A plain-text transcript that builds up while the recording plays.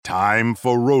Time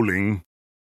for rolling.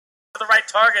 The right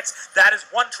targets. That is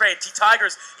one trade.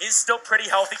 T-Tigers is still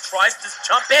pretty healthy. Tries to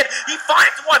jump in. He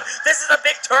finds one. This is a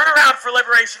big turnaround for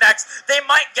Liberation X. They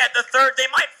might get the third.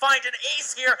 They might find an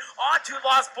ace here onto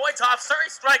Lost Boytov. Surrey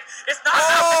Strike is not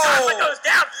enough. The Godwin goes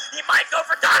down. He might go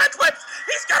for Donna Twips.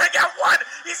 He's going to get one.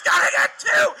 He's going to get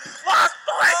two. Lost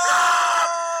Boytov!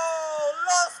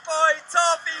 Lost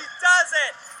Boytov, he does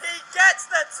it. He gets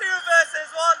the 2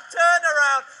 versus 1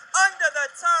 turnaround under the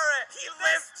turret. He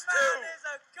lives too. This man is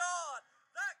a god.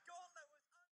 That gauntlet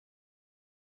was...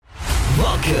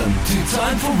 Welcome to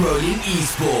Time for Rolling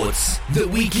Esports, the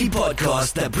weekly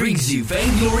podcast that brings you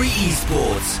Vainglory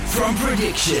Esports. From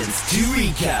predictions to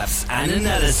recaps and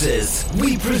analysis,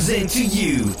 we present to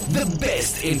you the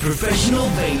best in professional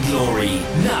Vainglory.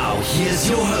 Now here's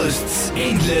your hosts,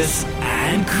 Endless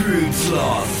and Crude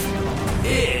Sloth.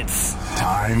 It's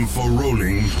Time for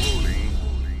rolling.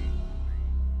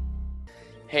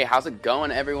 Hey, how's it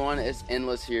going, everyone? It's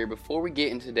Endless here. Before we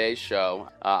get into today's show,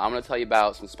 I'm going to tell you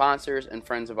about some sponsors and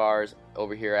friends of ours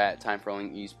over here at Time for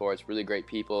Rolling Esports. Really great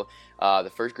people.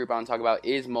 The first group I want to talk about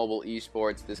is Mobile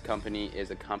Esports. This company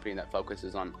is a company that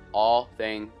focuses on all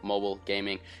things mobile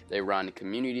gaming. They run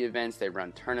community events, they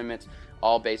run tournaments,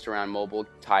 all based around mobile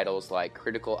titles like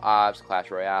Critical Ops,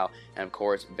 Clash Royale, and of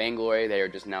course Vainglory. They are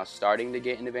just now starting to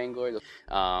get into Vainglory.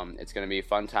 It's going to be a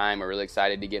fun time. We're really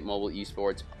excited to get Mobile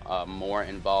Esports more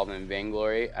involved in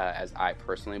Vainglory, as I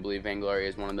personally believe Vainglory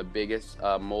is one of the biggest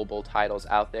mobile titles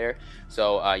out there.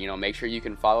 So make sure you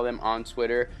can follow them on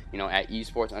Twitter, at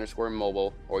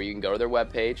esports_mobile, or you can go to their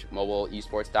webpage,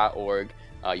 mobileesports.org.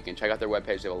 You can check out their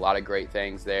webpage. They have a lot of great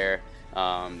things there.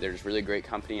 They're just really great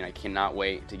company, and I cannot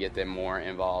wait to get them more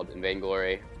involved in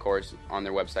Vainglory. Of course, on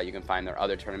their website you can find their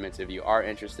other tournaments if you are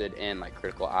interested in like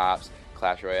Critical Ops,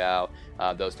 Clash Royale,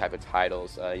 those type of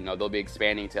titles. They'll be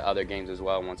expanding to other games as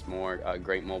well once more.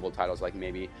 Great mobile titles like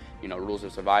maybe Rules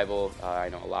of Survival. I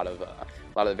know a lot of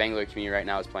the Vainglory community right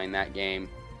now is playing that game.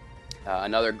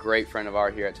 Another great friend of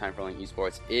ours here at Time for Rolling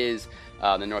Esports is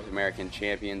the North American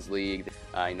Champions League.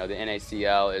 The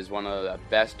NACL is one of the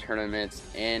best tournaments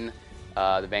in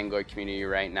the Vainglory community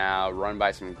right now, run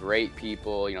by some great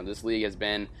people. This league has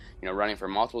been running for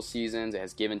multiple seasons. It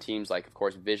has given teams like, of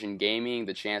course, Vision Gaming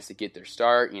the chance to get their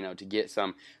start, to get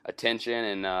some attention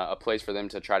and a place for them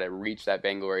to try to reach that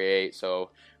Vainglory 8. So,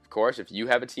 of course, if you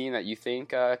have a team that you think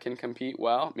can compete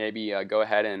well, maybe go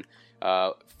ahead and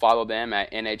follow them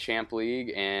at NA Champ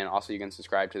League, and also you can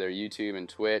subscribe to their YouTube and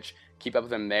Twitch. Keep up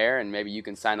with them there, and maybe you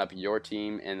can sign up your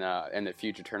team in the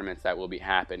future tournaments that will be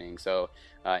happening. So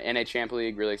NA Champ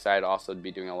League, really excited also to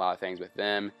be doing a lot of things with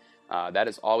them. That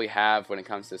is all we have when it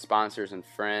comes to sponsors and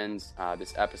friends.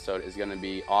 This episode is going to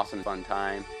be awesome, fun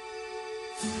time.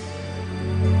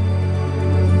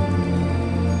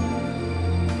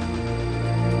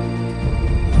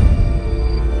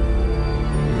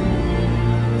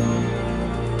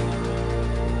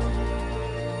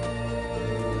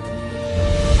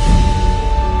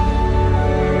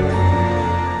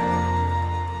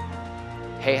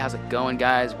 Hey, how's it going,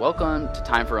 guys? Welcome to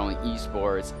Time for Rolling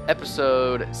Esports,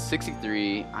 episode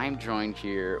 63. I'm joined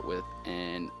here with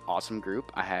an awesome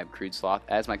group. I have Crude Sloth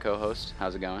as my co-host.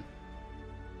 How's it going?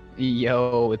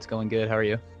 Yo, it's going good. How are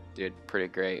you? Dude, pretty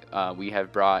great. We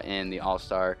have brought in the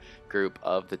all-star group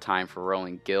of the Time for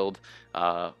Rolling Guild.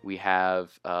 We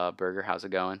have Burger. How's it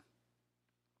going?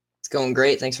 It's going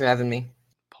great. Thanks for having me.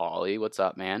 Paulie, what's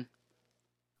up, man?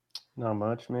 Not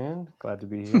much, man. Glad to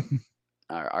be here.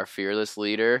 Our fearless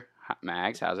leader,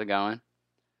 Mags, how's it going?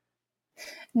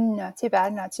 Not too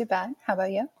bad, not too bad. How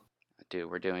about you? Dude,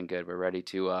 we're doing good. We're ready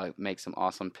to make some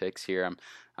awesome picks here.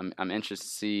 I'm interested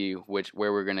to see where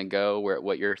we're gonna go,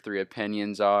 what your three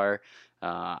opinions are.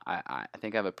 I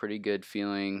think I have a pretty good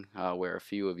feeling where a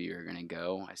few of you are gonna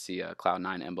go. I see a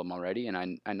Cloud9 emblem already,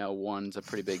 and I know one's a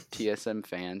pretty big TSM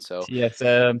fan. So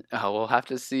TSM. We'll have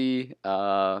to see.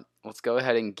 Let's go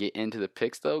ahead and get into the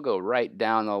picks, though. Go right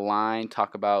down the line,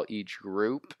 talk about each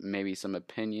group, maybe some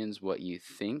opinions, what you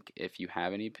think, if you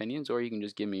have any opinions, or you can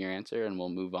just give me your answer and we'll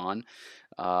move on.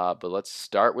 But let's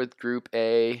start with Group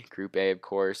A. Group A, of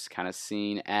course, kind of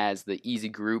seen as the easy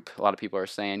group. A lot of people are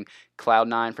saying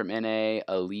Cloud9 from NA,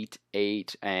 Elite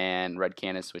 8, and Red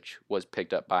Canis, which was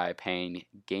picked up by Pain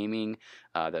Gaming.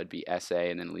 That would be SA,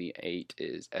 and then Elite 8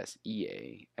 is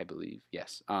SEA, I believe.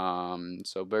 Yes.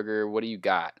 So, Burger, what do you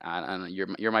got? I don't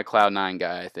know. You're my Cloud9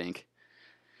 guy, I think.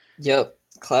 Yep.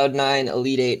 Cloud9,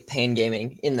 Elite 8, Pain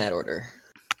Gaming, in that order.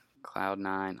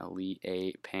 Cloud9, Elite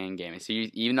 8, Pain Gaming. So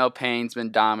even though Pain's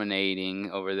been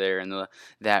dominating over there in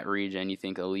that region, you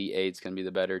think Elite 8's going to be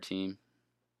the better team?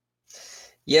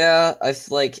 Yeah,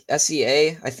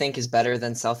 SEA, I think, is better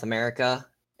than South America.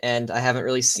 and I haven't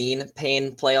really seen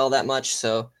Pain play all that much,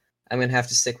 so I'm going to have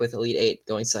to stick with Elite Eight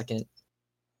going second.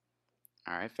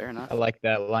 All right, fair enough. I like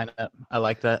that lineup. I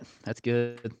like that. That's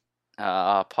good.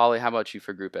 Paulie, how about you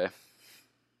for Group A?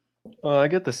 I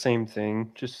get the same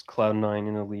thing, just Cloud9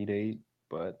 and Elite Eight.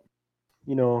 But,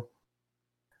 you know,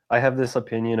 I have this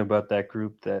opinion about that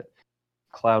group that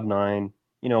Cloud9,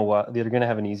 you know what, they're going to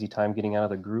have an easy time getting out of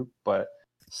the group, but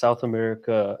South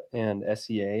America and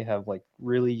SEA have like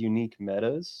really unique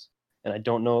metas. And I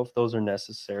don't know if those are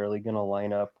necessarily going to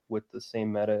line up with the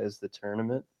same meta as the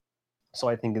tournament. So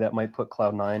I think that might put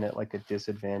Cloud9 at like a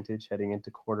disadvantage heading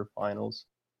into quarterfinals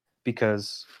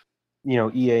because, you know,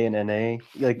 EA and NA,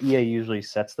 like EA usually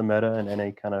sets the meta and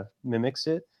NA kind of mimics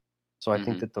it. So I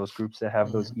think that those groups that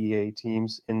have those EA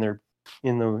teams in their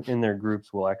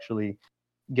groups will actually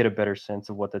get a better sense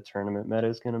of what the tournament meta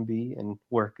is going to be, and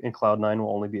Cloud9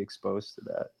 will only be exposed to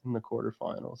that in the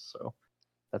quarterfinals. So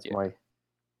that's my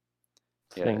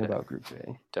thing about Group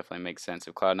A. Definitely makes sense.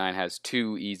 If Cloud9 has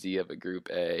too easy of a Group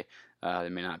A, they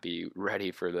may not be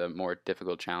ready for the more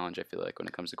difficult challenge, I feel like, when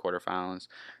it comes to quarterfinals.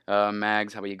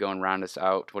 Mags, how about you go and round us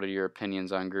out? What are your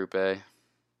opinions on Group A?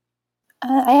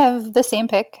 I have the same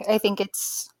pick. I think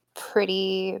it's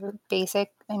pretty basic.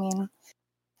 I mean,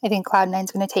 I think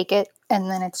Cloud9's going to take it, and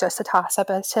then it's just a toss-up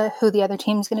as to who the other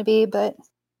team's going to be, but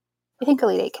I think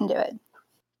Elite Eight can do it.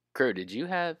 Kurt, did you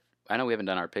have... I know we haven't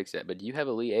done our picks yet, but do you have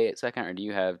Elite Eight at second, or do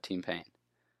you have Team Pain?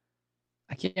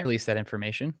 I can't release that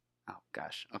information. Oh,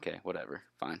 gosh. Okay, whatever.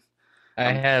 Fine.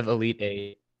 I have Elite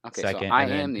Eight second. So I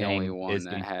and then am the only Pain one is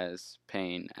that has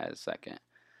Pain as second.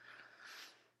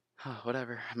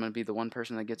 Whatever. I'm going to be the one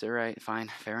person that gets it right. Fine.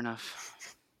 Fair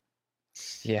enough.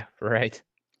 Yeah, right.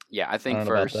 Yeah, I think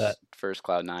first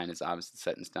Cloud9 is obviously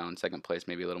set in stone. Second place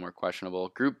maybe a little more questionable.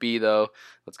 Group B, though,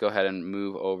 let's go ahead and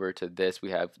move over to this.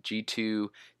 We have G2,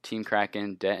 Team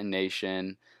Kraken,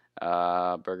 Detonation.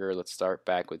 Burger, let's start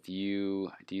back with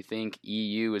you. Do you think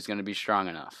EU is going to be strong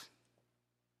enough?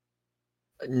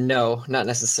 No, not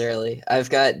necessarily.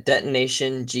 I've got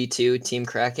Detonation, G2, Team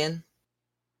Kraken.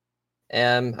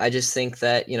 I just think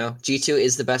that, you know, G2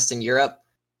 is the best in Europe,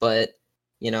 but,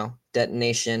 you know,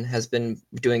 Detonation has been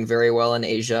doing very well in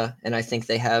Asia, and I think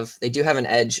they do have an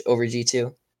edge over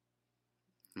G2.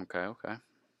 Okay.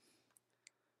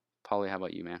 Paulie, how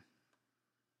about you, man?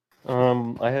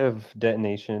 I have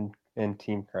Detonation and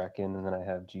Team Kraken, and then I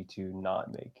have G2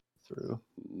 not make it through.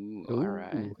 Ooh, all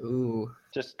right. Ooh.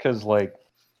 Just because, like,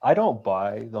 I don't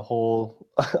buy the whole...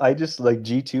 I just, like,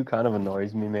 G2 kind of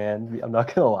annoys me, man. I'm not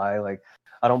going to lie. Like,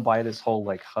 I don't buy this whole,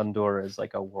 like, Hundor as,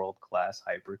 like, a world-class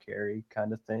hyper carry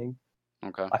kind of thing.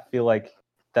 Okay. I feel like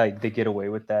that they get away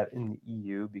with that in the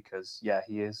EU because, yeah,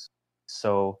 he is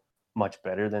so much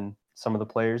better than some of the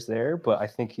players there. But I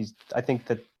think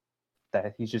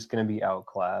that he's just going to be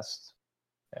outclassed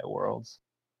at Worlds.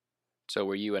 So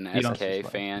were you an SK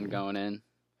fan going in?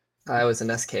 I was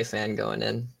an SK fan going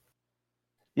in.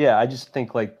 Yeah, I just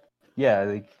think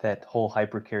that whole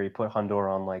hyper carry put Hundor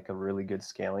on like a really good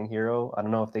scaling hero. I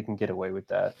don't know if they can get away with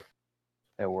that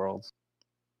at Worlds.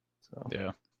 So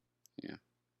Yeah.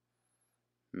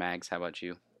 Mags, how about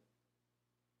you?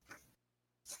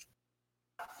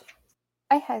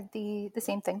 I had the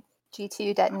same thing.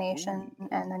 G2, Detonation,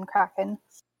 and then Kraken.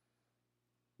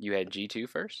 You had G2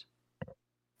 first?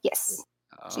 Yes.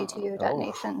 Oh. G2,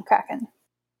 Detonation, Kraken.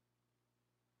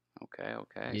 Okay.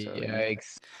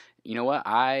 Yikes. You know what?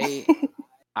 I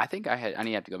think I need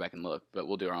to have to go back and look, but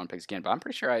we'll do our own picks again. But I'm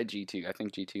pretty sure I had G2. I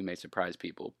think G2 may surprise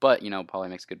people. But, you know, Paulie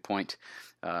makes a good point.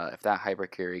 If that hyper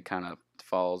carry kind of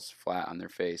falls flat on their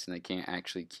face and they can't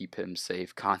actually keep him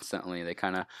safe constantly, they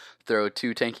kind of throw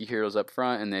two tanky heroes up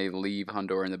front and they leave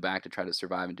Hundor in the back to try to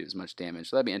survive and do as much damage.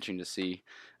 So that'd be interesting to see.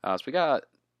 So we got,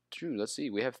 let's see,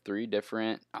 we have three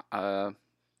different out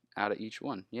of each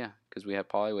one. Yeah, because we have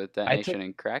Paulie with Detonation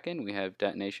and Kraken. We have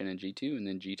Detonation and G2, and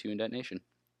then G2 and Detonation.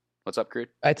 What's up, Crude?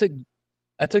 I took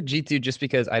G2 just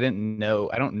because I don't know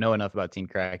enough about Team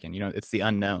Kraken. You know, it's the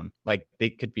unknown. Like, they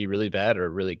could be really bad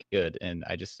or really good, and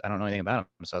I don't know anything about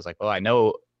them. So I was like, well, I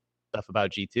know stuff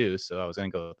about G2, so I was going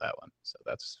to go with that one. So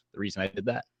that's the reason I did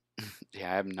that.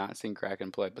 Yeah, I have not seen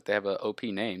Kraken play, but they have an OP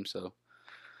name, so.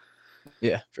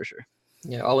 Yeah, for sure.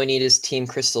 Yeah, all we need is Team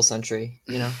Crystal Sentry,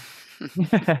 you know?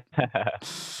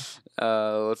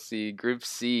 Let's see, Group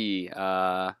C.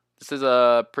 This is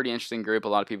a pretty interesting group. A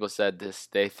lot of people said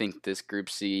they think this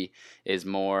Group C is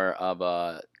more of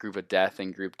a group of death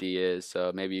than Group D is,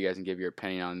 so maybe you guys can give your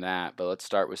opinion on that. But let's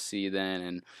start with C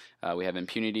then, and we have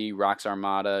Impunity, Rox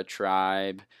Armada,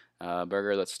 Tribe.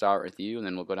 Burger, let's start with you, and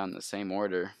then we'll go down in the same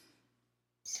order.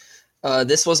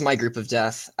 This was my group of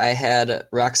death. I had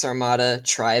Rox Armada,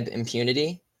 Tribe,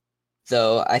 Impunity.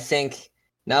 though, I think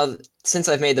now since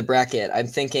I've made the bracket, I'm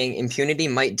thinking Impunity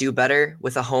might do better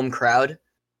with a home crowd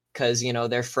because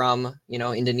they're from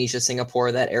Indonesia,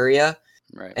 Singapore, that area,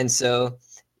 Right. and so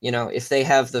if they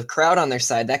have the crowd on their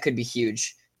side, that could be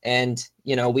huge. And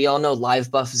we all know Live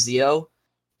Buff Zeo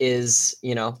is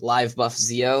Live Buff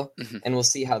Zeo, and we'll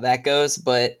see how that goes.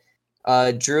 But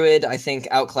Druid, I think,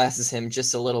 outclasses him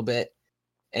just a little bit.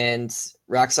 And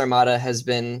Rox Armada has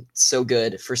been so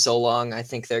good for so long. I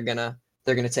think they're gonna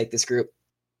take this group.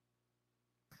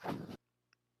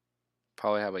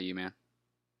 Probably. How about you, man?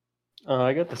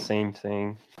 I got the same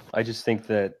thing. I just think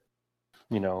that,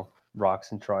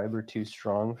 Rox and Tribe are too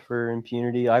strong for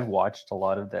Impunity. I've watched a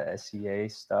lot of the SEA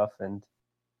stuff, and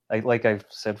like I've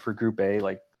said for Group A,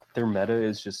 like their meta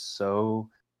is just so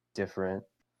different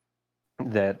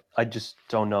that I just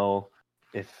don't know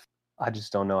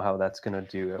how that's gonna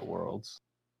do at Worlds.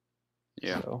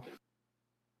 Yeah. So.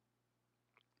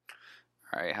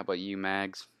 All right. How about you,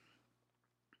 Mags?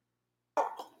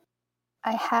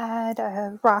 I had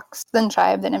Rox, then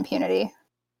Tribe, then Impunity.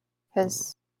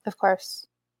 Because, of course,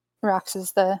 Rox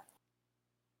is the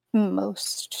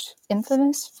most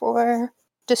infamous for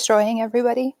destroying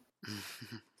everybody.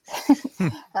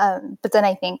 But then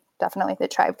I think definitely the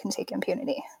Tribe can take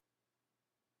Impunity.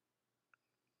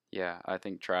 Yeah, I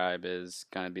think Tribe is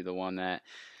going to be the one that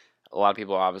a lot of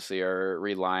people obviously are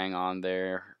relying on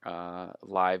their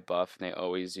live buff, and they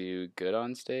always do good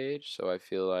on stage. So I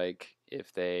feel like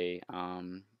if they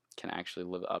can actually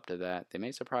live up to that, they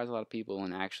may surprise a lot of people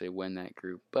and actually win that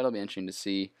group. But it'll be interesting to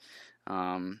see.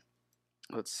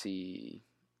 Let's see.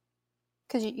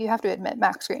 Because you have to admit,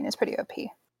 Max Green is pretty OP.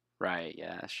 Right,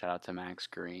 yeah. Shout out to Max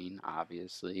Green.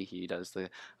 Obviously, he does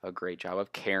a great job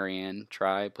of carrying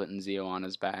Tribe, putting Zeo on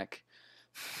his back.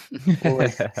 Well,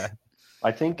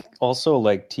 I think also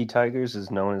like T Tigers is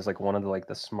known as like one of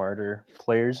the smarter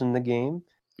players in the game.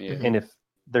 Yeah. And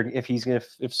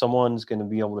if someone's gonna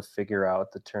be able to figure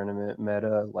out the tournament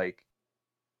meta like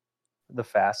the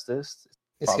fastest,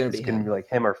 It's gonna be him. like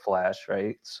him or Flash,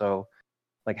 right? So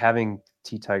like having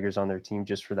T Tigers on their team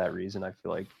just for that reason, I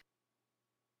feel like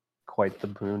quite the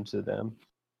boon to them.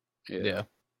 Yeah.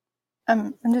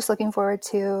 I'm just looking forward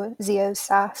to Zeo's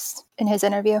sass in his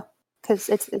interview because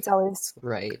it's always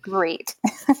Right. great.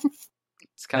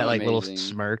 It's kind That of like little amazing.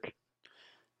 smirk.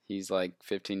 He's like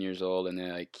 15 years old, and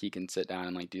then like he can sit down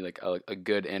and like do like a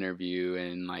good interview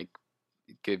and like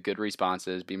give good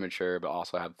responses, be mature, but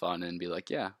also have fun and be like,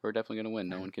 yeah, we're definitely gonna win.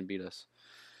 No one can beat us.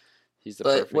 He's the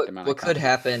But perfect amount of what could confidence.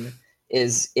 happen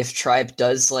is if Tribe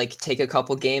does like take a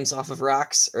couple games off of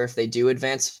Rox, or if they do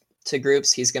advance to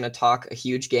groups, he's gonna talk a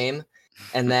huge game,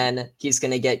 and then he's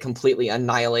gonna get completely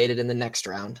annihilated in the next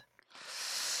round.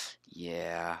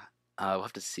 Yeah. We'll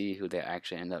have to see who they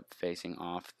actually end up facing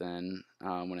off then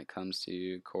when it comes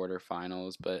to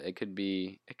quarterfinals. But it could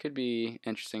be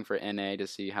interesting for NA to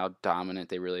see how dominant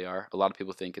they really are. A lot of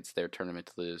people think it's their tournament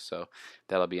to lose, so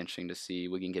that'll be interesting to see.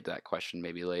 We can get to that question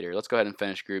maybe later. Let's go ahead and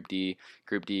finish Group D.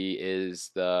 Group D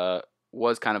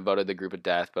was kind of voted the group of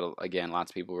death, but again,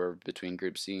 lots of people were between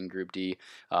Group C and Group D.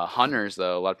 Hunters,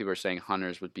 though, a lot of people are saying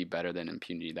Hunters would be better than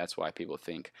Impunity. That's why people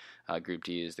think Group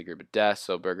D is the group of death.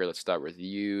 So, Burger, let's start with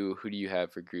you. Who do you have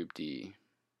for Group D?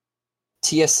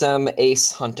 TSM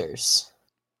Ace Hunters.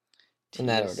 In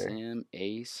that order. TSM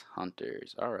Ace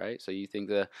Hunters. All right. So you think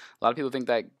a lot of people think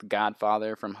that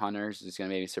Godfather from Hunters is going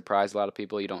to maybe surprise a lot of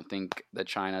people. You don't think the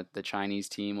Chinese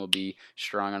team will be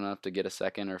strong enough to get a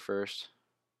second or first?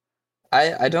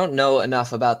 I don't know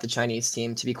enough about the Chinese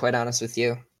team, to be quite honest with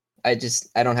you. I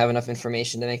don't have enough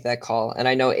information to make that call. And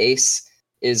I know Ace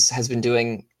has been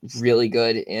doing really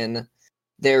good in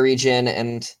their region,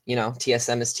 and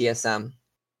TSM is TSM.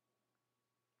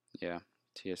 Yeah,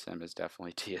 TSM is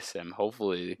definitely TSM.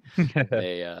 Hopefully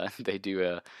they do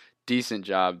a decent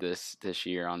job this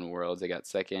year on Worlds. They got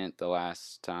second the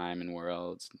last time in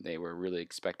Worlds. They were really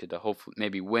expected to hopefully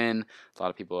maybe win. A lot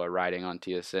of people are riding on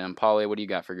TSM. Paulie, what do you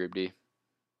got for Group D?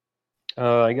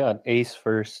 I got Ace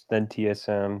first, then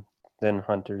TSM, then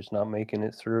Hunters not making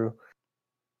it through.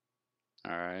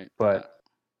 All right. But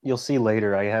you'll see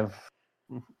later. I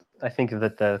think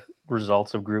that the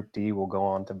results of Group D will go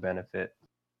on to benefit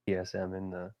TSM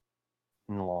in the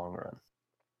long run.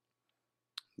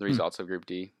 The results of Group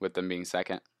D, with them being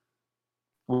second.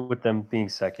 With them being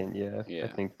second, yeah.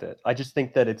 I just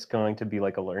think that it's going to be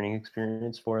like a learning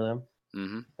experience for them,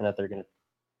 and that they're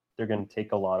gonna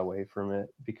take a lot away from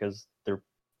it because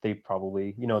they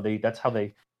probably that's how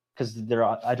they, because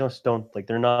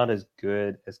they're not as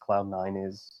good as Cloud9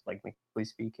 is, like, mechanically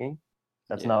speaking.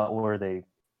 That's not where they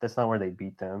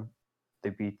beat them. They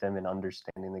beat them in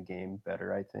understanding the game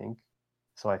better, I think.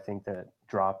 So I think that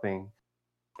dropping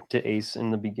to Ace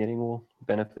in the beginning will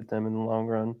benefit them in the long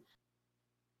run.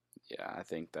 Yeah, I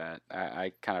think that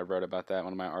I kind of wrote about that in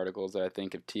one of my articles. That I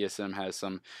think if TSM has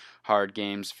some hard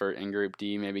games for in Group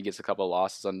D, maybe gets a couple of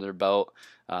losses under their belt,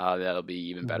 that'll be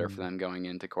even better for them going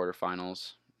into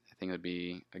quarterfinals. I think it would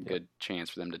be a good chance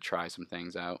for them to try some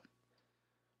things out.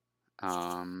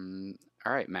 All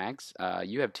right, Max,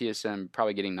 you have TSM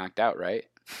probably getting knocked out, right?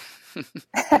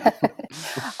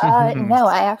 No,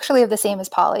 I actually have the same as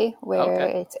Polly, where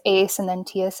Okay. it's Ace and then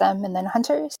TSM and then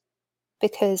Hunters,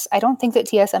 because I don't think that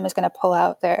TSM is going to pull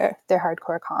out their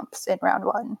hardcore comps in round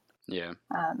one. Yeah.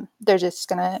 They're just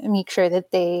going to make sure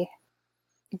that they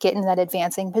get in that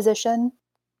advancing position.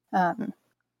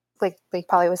 Like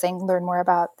Polly was saying, learn more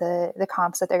about the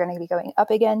comps that they're going to be going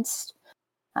up against,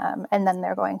 and then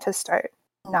they're going to start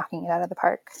knocking it out of the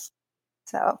park.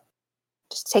 So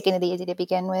just taking it easy to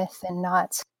begin with and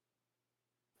not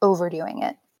overdoing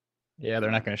it. Yeah,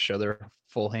 they're not going to show their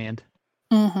full hand.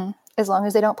 Mm-hmm. As long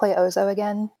as they don't play Ozo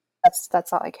again, that's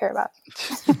all I care about.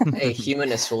 Hey,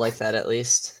 Humanist will like that at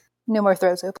least. No more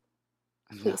throws open.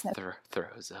 Please, no.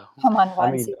 Throws though. Come on,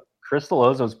 I mean, Vonsi. Crystal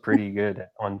Ozo's pretty good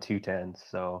on 210s,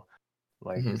 so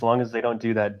like as long as they don't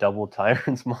do that double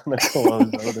Tyrants Monaco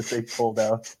Ozo that they pulled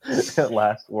out at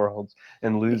last Worlds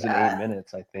and lose in 8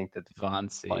 minutes, I think that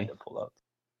Vonsi. fine to pull out.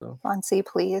 So. Vonsi,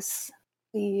 please.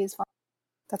 Please.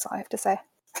 That's all I have to say.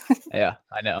 Yeah,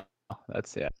 I know.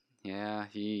 That's Yeah,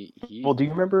 he. Well, do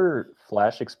you remember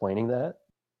Flash explaining that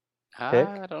pick?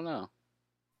 I don't know.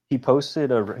 He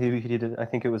posted he did, I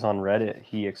think it was on Reddit.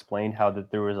 He explained how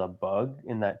that there was a bug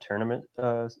in that tournament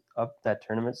that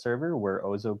tournament server where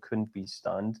Ozo couldn't be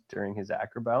stunned during his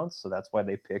acro bounce, so that's why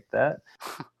they picked that.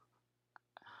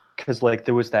 Because like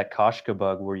there was that Koshka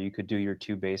bug where you could do your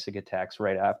 2 basic attacks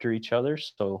right after each other,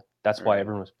 so that's why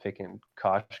everyone was picking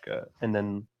Koshka, and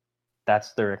then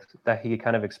that he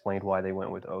kind of explained why they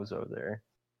went with Ozo there.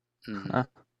 Huh.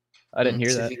 I didn't hear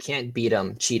So that. if you can't beat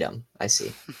them, cheat them. I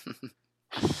see.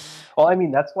 Well, I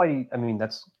mean that's why. I mean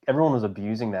that's everyone was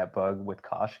abusing that bug with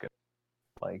Koshka,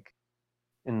 like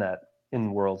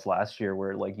in Worlds last year,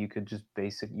 where like you could just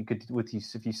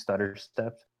if you stutter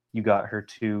stepped, you got her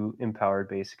 2 empowered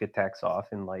basic attacks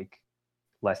off in like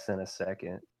less than a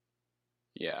second.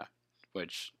 Yeah,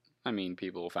 which I mean,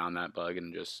 people found that bug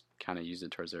and just kind of used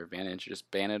it towards their advantage.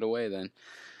 Just ban it away then.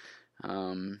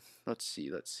 Let's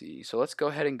see. So let's go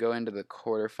ahead and go into the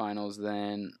quarterfinals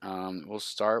then. We'll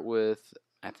start with,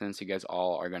 since you guys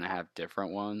all are going to have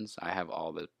different ones, I have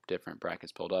all the different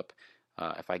brackets pulled up.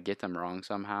 If I get them wrong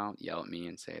somehow, yell at me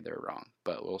and say they're wrong.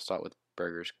 But we'll start with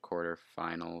Burger's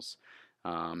quarterfinals.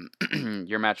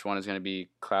 Your match 1 is going to be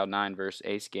Cloud9 versus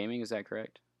Ace Gaming, is that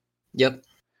correct? Yep.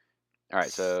 All right,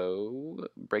 so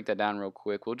break that down real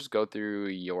quick. We'll just go through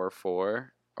your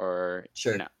 4, or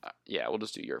Sure. No, yeah, we'll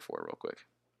just do your 4 real quick.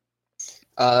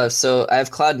 So I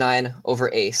have Cloud9 over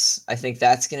Ace. I think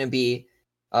that's going to be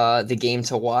the game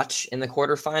to watch in the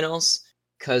quarterfinals,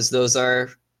 because those are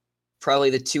probably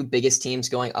the 2 biggest teams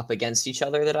going up against each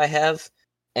other that I have.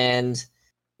 And,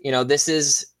 this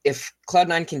is, if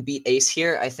Cloud9 can beat Ace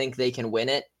here, I think they can win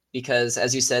it, because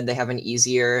as you said, they have an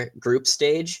easier group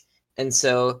stage. And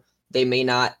so they may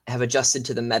not have adjusted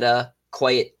to the meta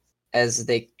quite as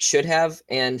they should have.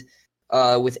 And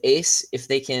with Ace, if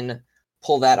they can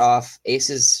pull that off, Ace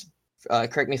is,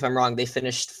 correct me if I'm wrong, they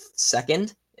finished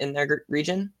 2nd in their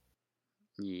region?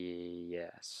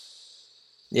 Yes.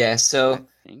 Yeah, so...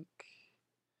 I think.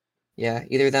 Yeah,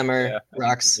 either of them are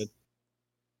Rocks.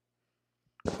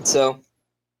 So,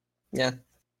 yeah.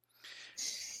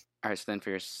 All right, so then for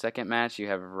your second match, you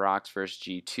have Rocks versus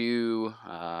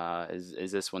G2.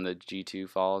 Is this when the G2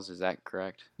 falls? Is that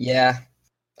correct? Yeah.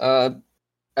 The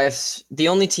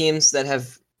only teams that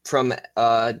have from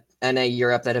NA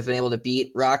Europe that have been able to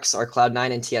beat Rocks are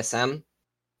Cloud9 and TSM,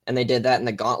 and they did that in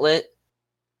the Gauntlet.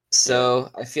 So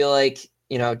I feel like,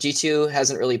 G2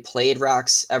 hasn't really played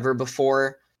Rocks ever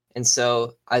before, and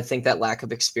so I think that lack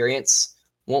of experience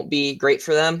won't be great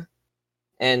for them.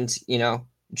 And,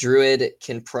 Druid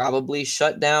can probably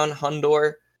shut down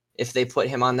Hundor if they put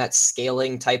him on that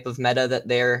scaling type of meta that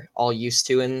they're all used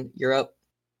to in Europe.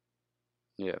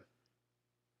 Yeah.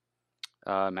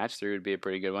 Match 3 would be a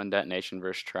pretty good one. Detonation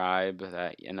versus Tribe.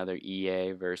 Another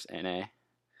EA versus NA.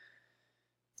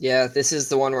 Yeah, this is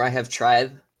the one where I have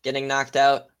Tribe getting knocked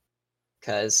out,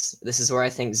 because this is where I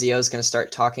think Zio's going to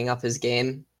start talking up his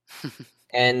game.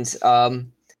 And,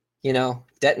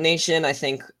 Detonation, I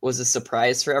think, was a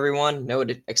surprise for everyone. No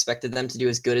one expected them to do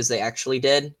as good as they actually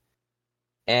did.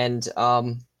 And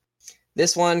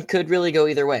this one could really go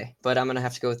either way, but I'm going to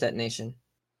have to go with Detonation.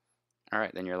 All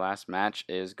right, then your last match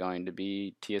is going to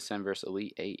be TSM versus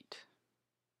Elite 8.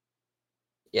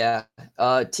 Yeah.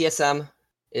 TSM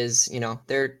is,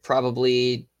 they're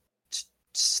probably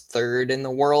third in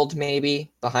the world,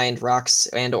 maybe behind Rocks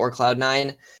and or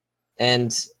Cloud9.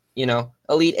 And,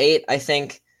 Elite Eight, I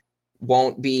think,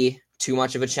 won't be too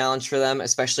much of a challenge for them,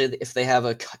 especially if they have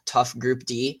a tough Group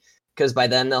D, because by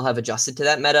then they'll have adjusted to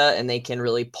that meta and they can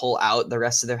really pull out the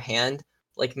rest of their hand,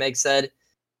 like Meg said,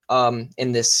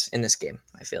 in this game,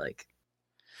 I feel like.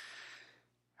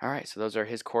 All right, so those are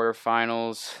his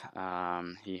quarterfinals.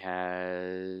 He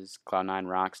has Cloud9,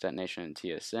 Rocks, Detonation, and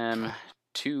TSM.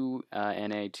 2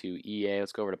 NA, 2 EA.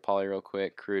 Let's go over to Paulie real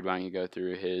quick. Crude, why don't you go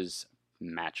through his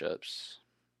matchups?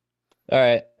 All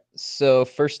right. So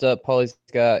first up, Paulie's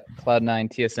got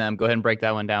Cloud9, TSM. Go ahead and break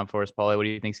that one down for us, Paulie. What do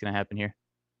you think is going to happen here?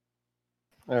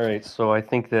 All right, so I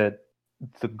think that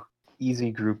the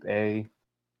easy Group A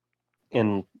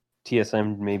and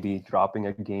TSM maybe dropping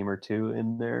a game or two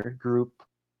in their group,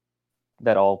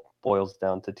 that all boils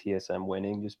down to TSM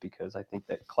winning, just because I think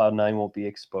that Cloud9 won't be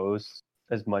exposed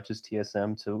as much as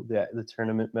TSM to the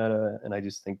tournament meta, and I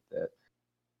just think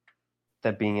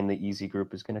that being in the easy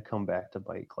group is going to come back to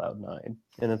bite Cloud9,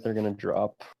 and that they're going to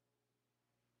drop.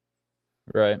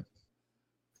 Right.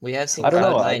 We have seen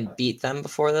Cloud9 beat them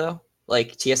before, though.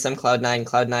 Like TSM,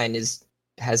 Cloud9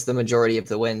 has the majority of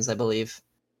the wins, I believe.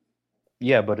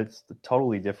 Yeah, but it's a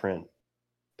totally different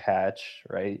patch,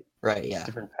 right? Right. Yeah. It's a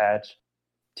different patch.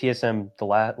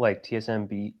 TSM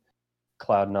beat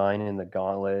Cloud9 in the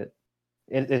Gauntlet.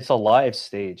 It's a live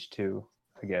stage too,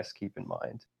 I guess. Keep in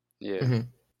mind. Yeah. Mm-hmm.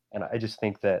 And I just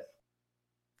think that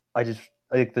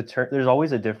there's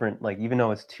always a different, like, even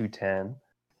though it's 210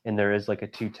 and there is like a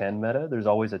 210 meta, there's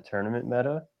always a tournament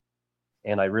meta.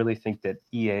 And I really think that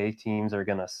EA teams are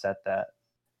gonna set that.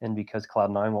 And because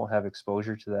Cloud9 won't have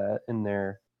exposure to that in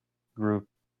their group,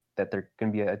 that they're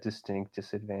gonna be at a distinct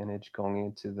disadvantage going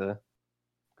into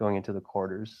the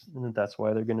quarters. And that's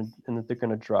why they're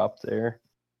gonna drop there.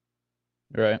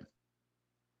 Right.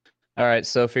 All right,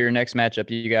 so for your next matchup,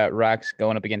 you got Rocks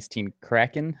going up against Team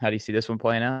Kraken. How do you see this one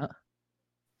playing out?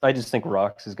 I just think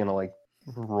Rocks is gonna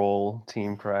roll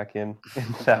Team Kraken in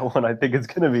that one. I think it's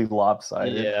gonna be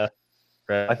lopsided. Yeah.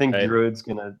 Right. I think Druid's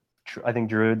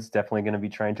definitely gonna be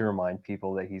trying to remind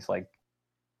people that he's like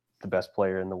the best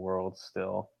player in the world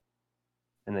still,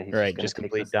 and that he's just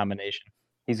complete domination.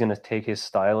 He's gonna take his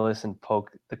stylus and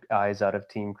poke the eyes out of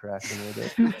Team Kraken with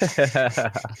it.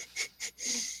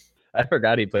 I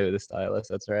forgot he played with a stylus.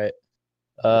 That's right.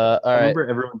 All I right. remember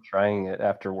everyone trying it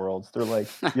after Worlds. They're like,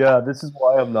 "Yeah, this is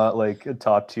why I'm not like a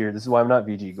top tier. This is why I'm not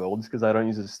VG Gold. It's because I don't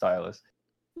use a stylus."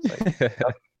 It's like,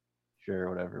 yep, sure,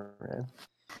 whatever, man.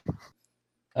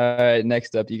 All right.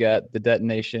 Next up, you got the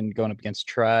Detonation going up against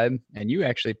Tribe, and you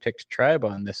actually picked Tribe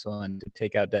on this one to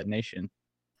take out Detonation.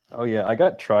 Oh yeah, I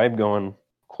got Tribe going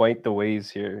quite the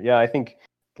ways here. Yeah, I think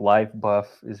live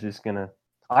buff is just gonna.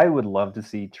 I would love to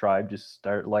see Tribe just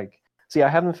start I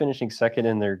have them finishing second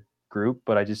in their group,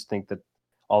 but I just think that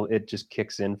it just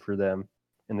kicks in for them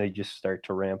and they just start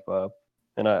to ramp up.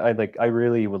 And I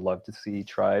really would love to see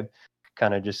Tribe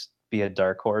kind of just be a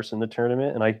dark horse in the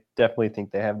tournament. And I definitely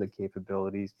think they have the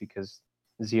capabilities, because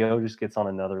Zio just gets on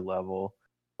another level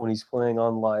when he's playing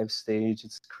on live stage.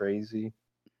 It's crazy.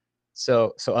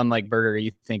 So unlike Burger,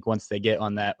 you think once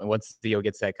Zio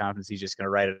gets that confidence, he's just going to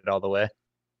ride it all the way?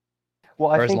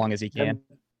 Well, as long as he can.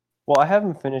 I have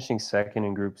him finishing second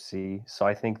in Group C, so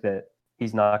I think that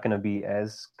he's not going to be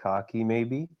as cocky,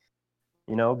 maybe,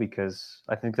 because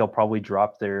I think they'll probably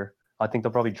drop to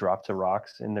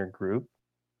Rocks in their group,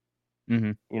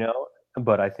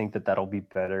 but I think that that'll be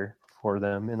better for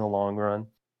them in the long run.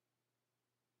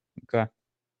 Okay.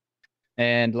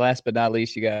 And last but not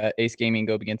least, you got Ace Gaming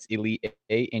go up against Elite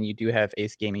 8, and you do have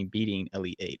Ace Gaming beating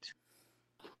Elite 8.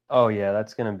 Oh, yeah,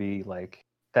 that's going to be like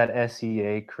that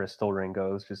SEA Crystal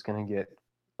Ringo is just going to get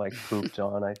pooped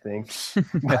on, I think,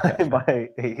 by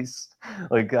Ace.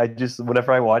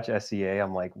 Whenever I watch SEA,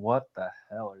 I'm like, what the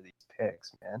hell are these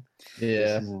picks, man?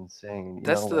 Yeah. This is insane.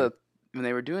 When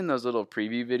they were doing those little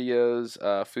preview videos,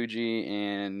 Fuji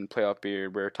and Playoff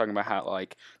Beard were talking about how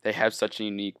they have such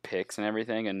unique picks and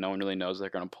everything, and no one really knows they're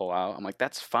going to pull out. I'm like,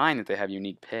 that's fine that they have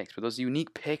unique picks, but those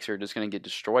unique picks are just going to get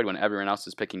destroyed when everyone else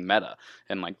is picking meta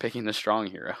and picking the strong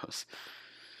heroes.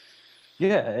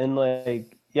 Yeah, and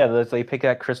they pick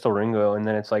that Crystal Ringo, and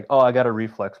then it's like, oh, I got a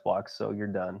reflex block, so you're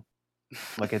done.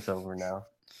 It's over now.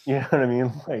 You know what I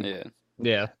mean?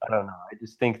 Yeah. I don't know. I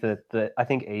just think I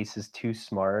think Ace is too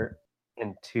smart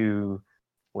and too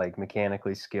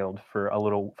mechanically skilled for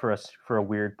a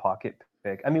weird pocket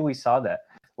pick. I mean, we saw that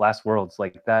last Worlds,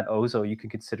 that Ozo, you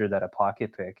could consider that a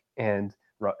pocket pick, and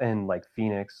and like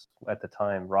Phoenix at the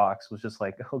time, Rocks was just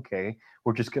like, okay,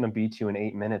 we're just gonna beat you in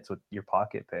 8 minutes with your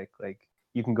pocket pick. Like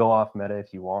you can go off meta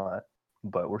if you want,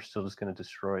 but we're still just gonna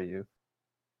destroy you.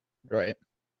 Right.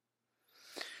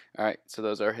 All right, so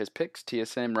those are his picks: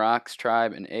 TSM, Rocks,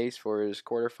 Tribe, and Ace for his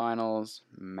quarterfinals.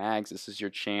 Mags, this is your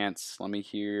chance. Let me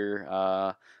hear.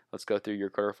 Let's go through your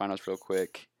quarterfinals real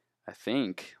quick. I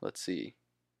think. Let's see.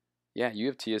 Yeah, you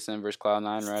have TSM versus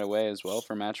Cloud9 right away as well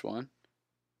for match 1.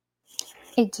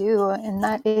 I do, and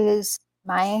that is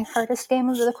my hardest game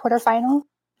of the quarterfinal.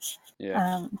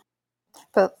 Yeah.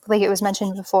 But like it was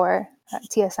mentioned before,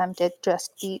 TSM did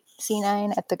just beat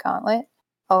C9 at the Gauntlet,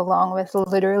 along with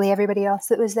literally everybody else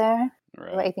that was there.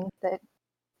 Right. So I think that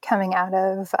coming out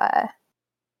of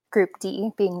Group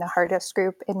D being the hardest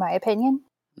group, in my opinion,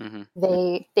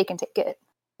 they can take it.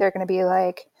 They're going to be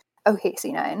like, okay,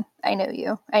 C9, I know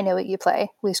you. I know what you play.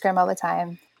 We scrim all the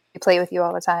time. We play with you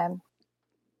all the time.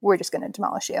 We're just going to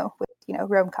demolish you with,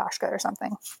 Rome Koshka or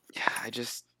something. Yeah, I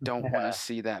just don't want to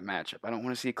see that matchup. I don't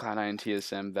want to see Cloud9 and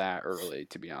TSM that early,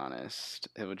 to be honest.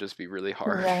 It would just be really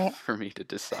hard for me to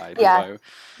decide. Yeah,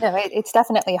 no, it's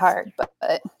definitely hard,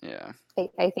 but yeah,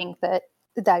 I think that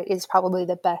is probably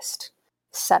the best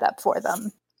setup for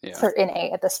them for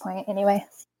NA at this point, anyway.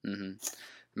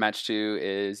 Match 2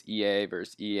 is EA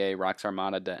versus EA. Rocks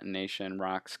Armada Detonation.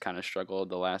 Rocks kind of struggled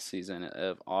the last season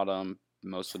of Autumn,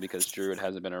 mostly because Druid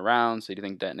hasn't been around. So do you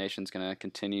think Detonation's going to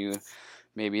continue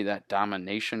maybe that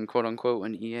domination, quote unquote,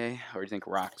 in EA? Or do you think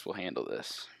Rocks will handle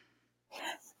this?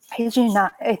 I do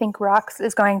not. I think Rocks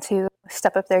is going to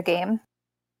step up their game.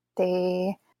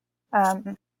 They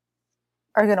are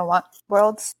going to want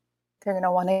Worlds. They're going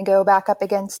to want to go back up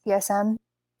against TSM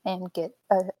and get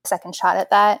a second shot at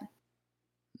that.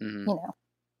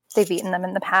 They've beaten them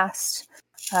in the past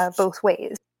both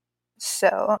ways.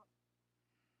 So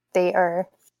they are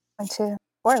going to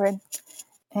forward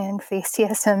and face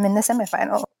TSM in the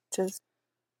semifinal, which is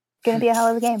going to be a hell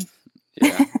of a game.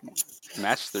 Yeah.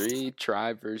 Match 3,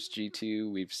 Tribe versus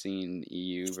G2. We've seen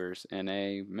EU versus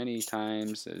NA many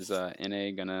times. Is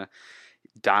NA going to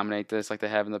dominate this like they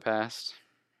have in the past?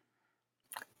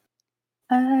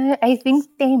 I think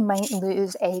they might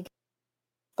lose a,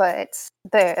 but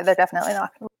they're definitely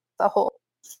not going to lose the whole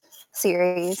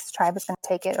series. Tribe is going to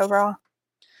take it overall.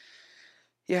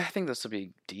 Yeah, I think this will be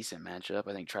a decent matchup.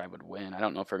 I think Tribe would win. I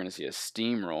don't know if we're going to see a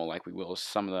steamroll like we will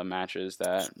some of the matches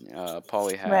that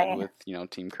Paulie had with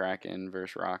Team Kraken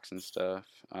versus Rocks and stuff.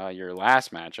 Your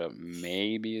last matchup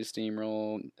may be a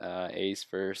steamroll, Ace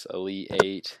versus Elite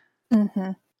 8.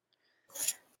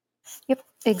 Yep,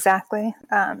 exactly.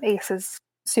 Ace is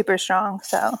super strong,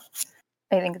 so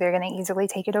I think they're going to easily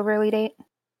take it over Elite 8.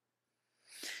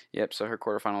 Yep, so her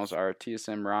quarterfinals are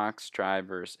TSM Rocks, Tribe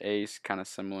versus Ace, kind of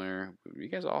similar. You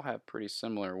guys all have pretty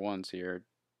similar ones here.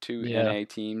 2 NA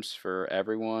teams for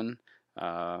everyone.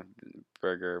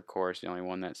 Burger, of course, the only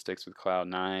one that sticks with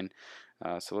Cloud9.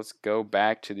 So let's go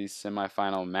back to these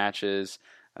semifinal matches.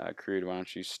 Crude, why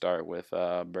don't you start with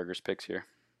Burger's picks here?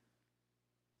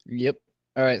 Yep.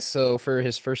 All right, so for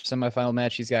his first semifinal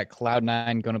match, he's got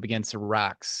Cloud9 going up against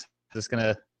Rocks. Is this going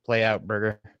to play out,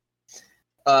 Burger?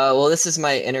 Well, this is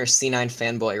my inner C9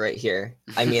 fanboy right here.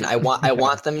 I mean, I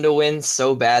want them to win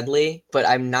so badly, but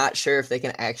I'm not sure if they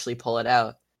can actually pull it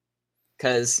out.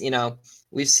 Because,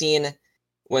 we've seen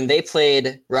when they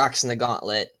played Rocks in the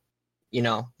Gauntlet,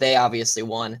 they obviously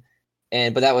won.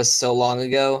 But that was so long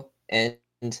ago. And,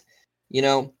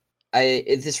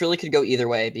 this really could go either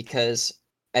way because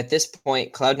at this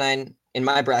point, Cloud9 in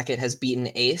my bracket has beaten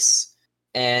Ace.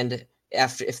 And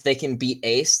if they can beat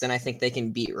Ace, then I think they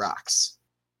can beat Rocks.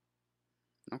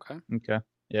 Okay.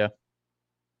 Yeah.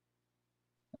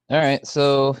 All right.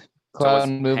 So Cloud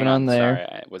moving on there.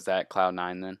 Sorry, was that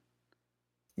Cloud9 then?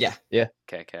 Yeah.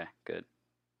 Okay. Good.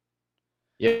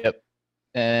 Yep.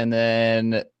 And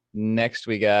then next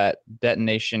we got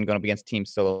Detonation going up against Team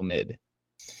Solo Mid.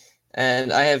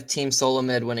 And I have Team Solo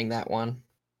Mid winning that one.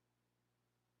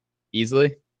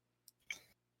 Easily?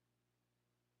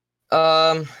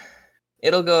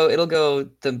 It'll go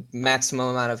the maximum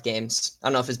amount of games. I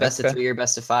don't know if it's best of 3 or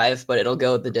best of 5, but it'll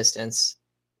go the distance.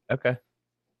 Okay.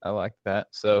 I like that.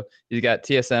 So you got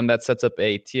TSM. That sets up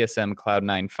a TSM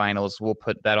Cloud9 finals. We'll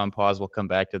put that on pause. We'll come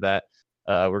back to that.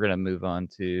 We're going to move on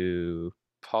to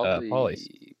Paulie's.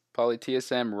 Paulie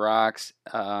TSM Rocks.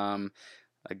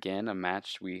 Again, a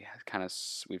match we've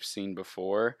seen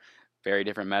before. Very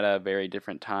different meta, very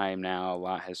different time now. A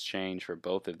lot has changed for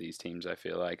both of these teams, I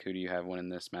feel like. Who do you have winning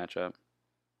this matchup?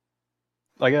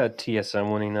 I got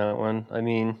TSM winning that one. I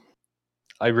mean,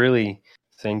 I really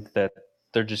think that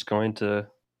they're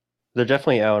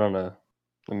definitely out on a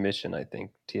mission I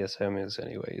think TSM is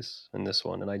anyways in this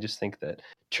one. And I just think that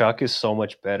Chuck is so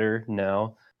much better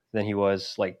now than he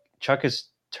was. Like Chuck has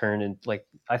turned in, like,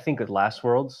 I think at last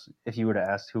Worlds, if you were to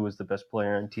ask who was the best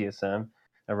player on TSM,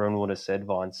 everyone would have said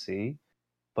Von C.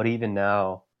 But even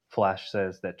now, Flash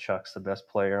says that Chuck's the best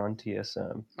player on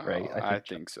TSM, right? Oh, I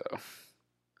think so.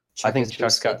 I think is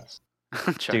Chuck's got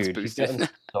boosted. Chuck's dude, he's boosted. gotten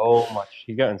so much.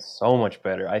 He's gotten so much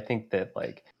better. I think that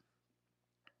like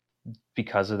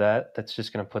because of that, that's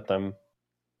just gonna put them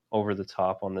over the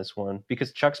top on this one.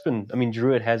 Because Chuck's been, I mean,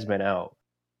 Druid has been out,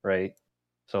 right?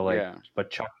 So like, Yeah. but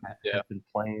Chuck Yeah. has been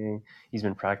playing. He's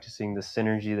been practicing. The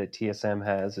synergy that TSM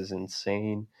has is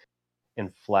insane.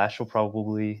 And Flash will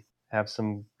probably have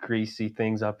some greasy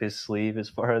things up his sleeve as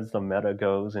far as the meta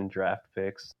goes and draft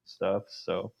picks and stuff.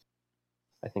 So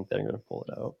I think they're gonna pull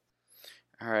it out.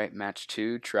 All right, match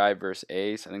 2, Tribe versus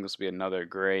Ace. I think this will be another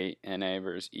great NA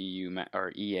versus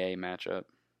or EA matchup.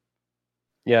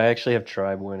 Yeah, I actually have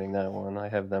Tribe winning that one. I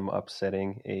have them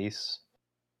upsetting Ace.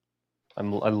 I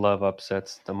love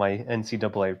upsets. My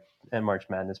NCAA and March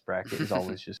Madness bracket is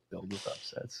always just filled with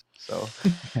upsets. So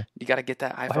You got to get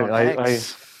that iPhone I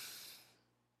X.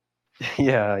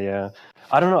 yeah.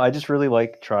 I don't know. I just really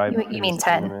like Tribe. You in mean this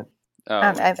 10. tournament. Oh, I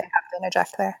have to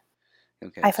interject there.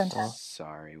 okay. iPhone 10.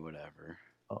 Sorry, whatever.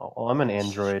 Oh, well, I'm an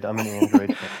Android. I'm an Android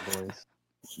fanboy.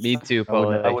 Me too, I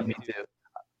would- I Paulie. would- Me too.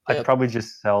 I'd Yep. probably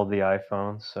just sell the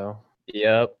iPhone. So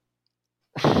Yep.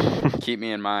 Keep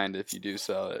me in mind if you do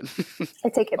sell it. I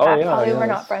take it Oh, back, yeah, Holly. yeah, We're it's-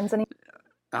 not friends anymore.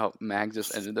 Oh, Mag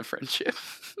just ended the friendship.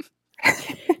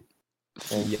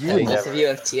 and you Yeah, would both never- of you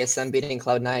have TSM beating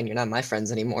Cloud9. You're not my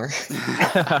friends anymore.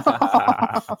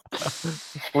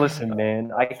 Listen,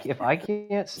 man. If I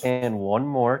can't stand one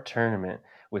more tournament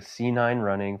with C9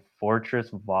 running Fortress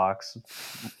Vox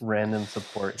random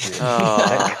support here,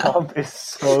 that comp is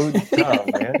so dumb,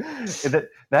 man.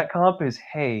 That comp is,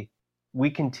 hey, we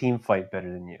can team fight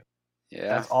better than you. Yeah,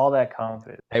 That's all that comp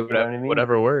is. Hey, You know what I mean?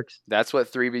 whatever works. that's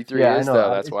what 3v3 Yeah, I is, know. though.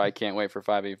 That's why I can't wait for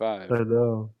 5v5. I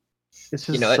know. It's just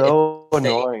You know what? so If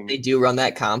annoying. they do run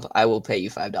that comp, I will pay you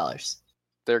 $5.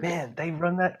 They're Man, they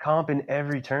run that comp in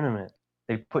every tournament.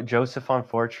 They put Joseph on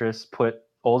Fortress, put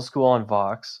Old School on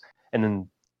Vox, and then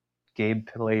Gabe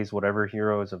plays whatever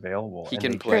hero is available. he and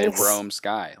can they play Grace. Rome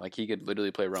Sky. Like he could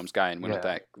literally play Rome Sky and win with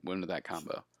Yeah. that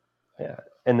combo. Yeah,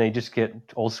 and they just get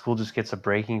Old School just gets a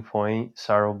breaking point,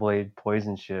 Sorrow Blade,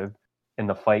 Poison Shib, and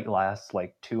the fight lasts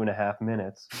like 2.5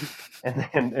 minutes,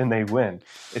 and they win.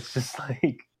 It's just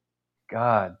like,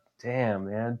 God damn,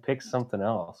 man, pick something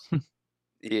else.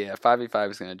 Yeah, 5v5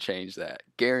 is gonna change that.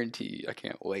 Guarantee. I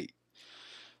can't wait.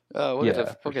 We'll Yeah, get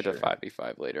to for sure.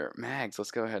 5v5 later. Mags, let's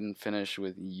go ahead and finish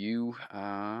with you.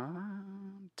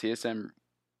 TSM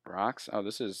Rocks. Oh,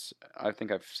 I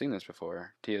think I've seen this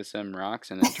before. TSM Rocks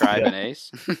and then Tribe and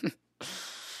Ace.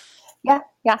 Yeah.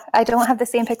 I don't have the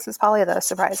same picks as Polly, though,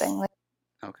 surprisingly.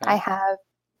 Okay. I have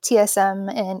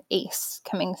TSM and Ace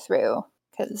coming through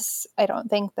because I don't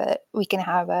think that we can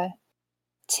have a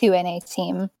 2NA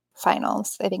team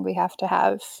finals. I think we have to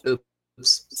have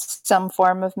Oops. some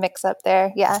form of mix up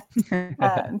there. Yeah.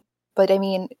 But I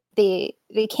mean, they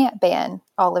can't ban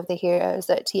all of the heroes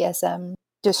that TSM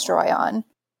destroy on.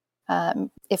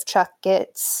 If Chuck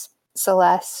gets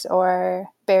Celeste or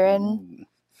Baron,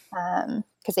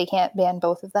 because they can't ban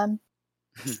both of them,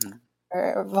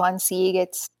 or Von C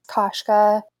gets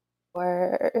Koshka,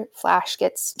 or Flash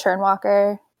gets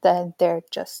Turnwalker, then they're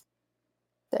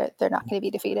not going to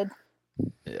be defeated.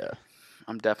 Yeah.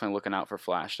 I'm definitely looking out for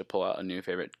Flash to pull out a new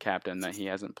favorite captain that he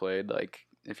hasn't played. Like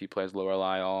if he plays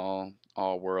Lorelei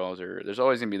all worlds, or there's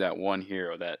always gonna be that one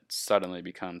hero that suddenly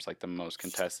becomes like the most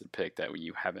contested pick that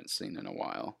you haven't seen in a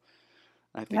while.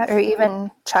 I think Or even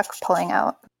Chuck pulling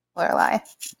out Lorelei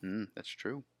that's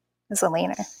true, as a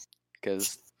laner.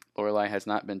 because Lorelei has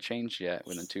not been changed yet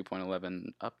with a 2.11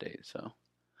 update. So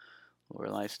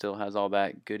Lorelei still has all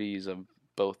that goodies of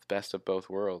best of both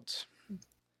worlds.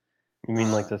 You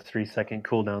mean like the 3-second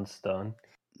cooldown stun?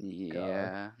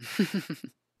 Yeah.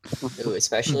 Ooh,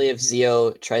 especially if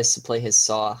Zio tries to play his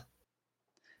Saw,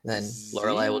 then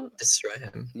Lorelei will Zio? destroy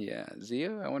him. Yeah,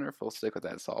 Zio, I wonder if he'll stick with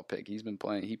that Saul pick.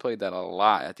 He played that a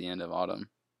lot at the end of autumn.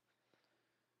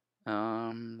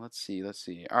 Let's see.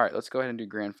 All right, let's go ahead and do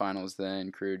grand finals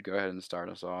then. Crude, go ahead and start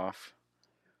us off.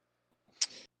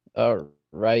 All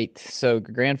right. So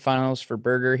grand finals for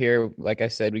Burger here. Like I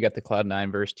said, we got the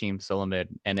Cloud9 versus Team Solomid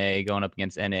NA going up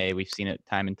against NA. We've seen it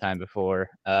time and time before.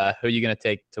 Who are you gonna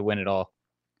take to win it all?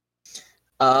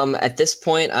 At this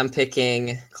point, I'm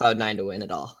picking Cloud9 to win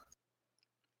it all.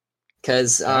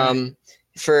 Because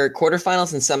for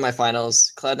quarterfinals and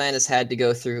semifinals, Cloud9 has had to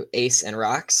go through Ace and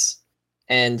Rocks,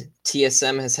 and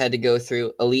TSM has had to go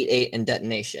through Elite 8 and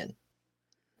Detonation.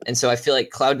 And so I feel like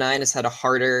Cloud9 has had a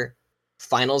harder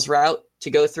finals route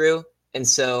to go through. And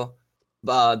so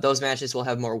those matches will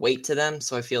have more weight to them.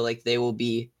 So I feel like they will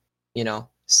be,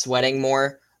 sweating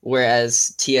more.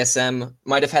 Whereas TSM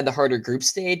might have had the harder group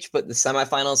stage, but the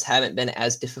semifinals haven't been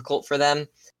as difficult for them.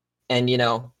 And,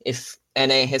 if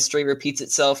NA history repeats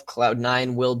itself,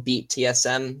 Cloud9 will beat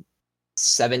TSM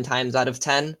 7 times out of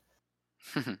 10.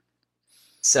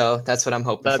 So that's what I'm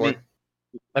hoping for.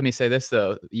 Let me say this,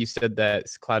 though. You said that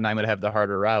Cloud9 would have the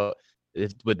harder route.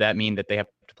 Would that mean that they have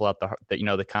to pull out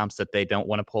the comps that they don't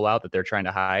want to pull out, that they're trying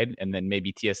to hide, and then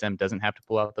maybe TSM doesn't have to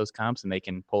pull out those comps and they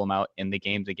can pull them out in the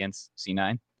games against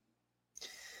C9?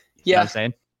 You know what I'm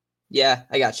saying? Yeah,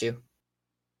 I got you.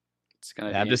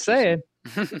 I'm just saying.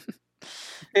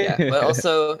 Yeah, but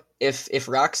also if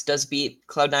Rox does beat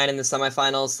Cloud9 in the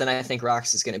semifinals, then I think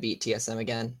Rox is going to beat TSM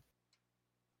again.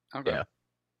 Okay.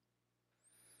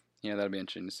 Yeah, that'll be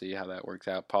interesting to see how that works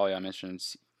out. Paulie, I'm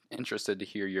interested to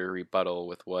hear your rebuttal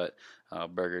with what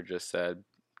Burger just said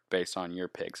based on your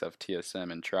picks of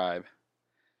TSM and Tribe.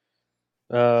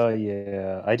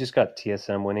 Yeah, I just got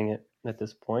TSM winning it at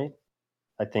this point.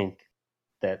 I think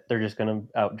that they're just going to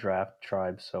outdraft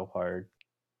Tribe so hard.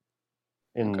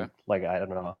 And I don't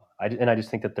know. I just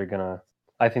think that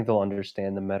I think they'll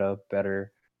understand the meta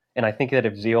better. And I think that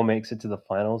if Zeo makes it to the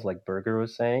finals, like Burger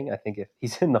was saying, I think if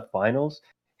he's in the finals,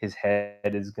 his head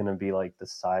is going to be like the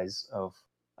size of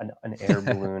an air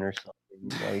balloon or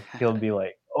something. Like he'll be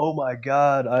like, "Oh my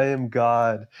God, I am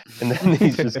God," and then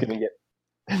he's just going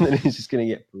to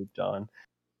get pooped on.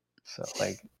 So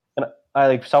and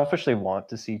I selfishly want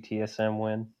to see TSM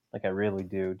win. I really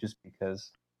do, just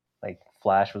because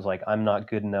Flash was like, "I'm not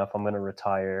good enough. I'm going to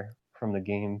retire from the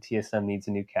game. TSM needs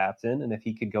a new captain," and if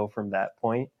he could go from that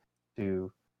point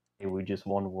to we just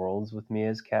won Worlds with me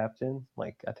as captain,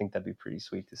 I think that'd be pretty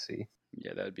sweet to see.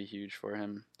 Yeah, that'd be huge for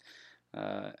him.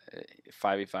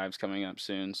 5v5's coming up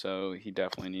soon, so he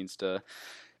definitely needs to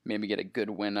maybe get a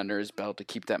good win under his belt to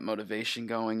keep that motivation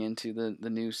going into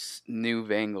the new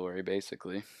Vainglory,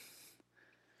 basically.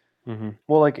 Mm-hmm.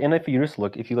 Well, and if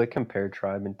you compare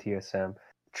Tribe and TSM,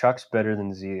 Chuck's better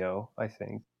than Zeo, I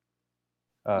think.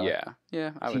 Yeah,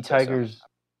 I would say so.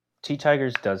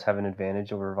 T-Tigers does have an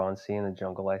advantage over Vonsi in the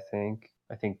jungle, I think.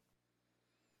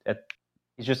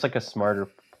 He's just a smarter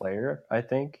player, I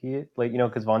think.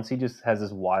 Because Vonsi just has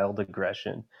this wild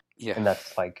aggression. Yeah. And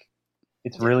that's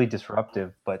it's really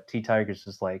disruptive, but T-Tigers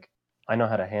is I know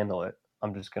how to handle it.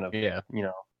 I'm just going to,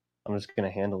 I'm just going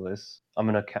to handle this. I'm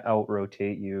going to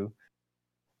out-rotate you.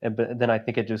 But then I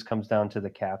think it just comes down to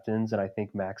the captains, and I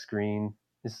think Max Green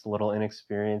is a little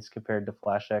inexperienced compared to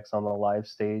Flash X on the live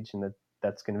stage, and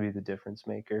that's going to be the difference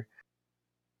maker.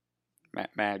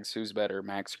 Mags, who's better,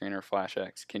 Max Green or Flash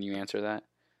X? Can you answer that?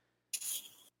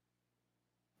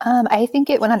 I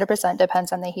think it 100%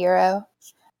 depends on the hero,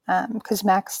 because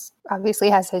Max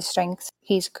obviously has his strengths.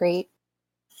 He's great.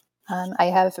 I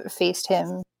have faced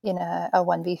him in a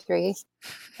 1v3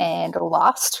 and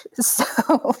lost, so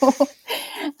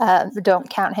don't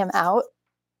count him out.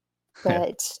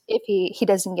 But if he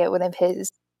doesn't get one of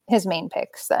his main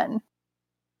picks, then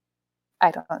I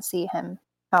don't see him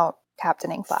out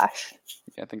captaining Flash.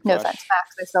 Yeah, I think no offense,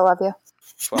 Max, I still love you.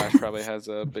 Flash probably has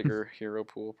a bigger hero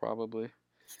pool, probably.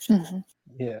 Mm-hmm.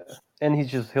 Yeah, and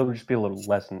he'll just be a little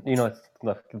less. It's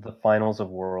the finals of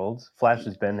Worlds. Flash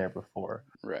has been there before,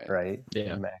 right?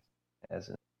 Yeah, Max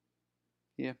hasn't.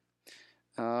 Yeah.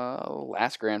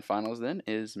 Last grand finals then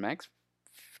is Max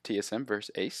TSM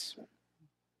versus Ace.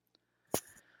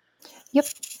 Yep,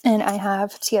 and I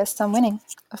have TSM winning,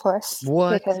 of course.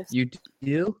 What? You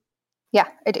do? Yeah,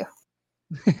 I do.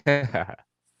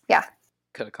 Yeah.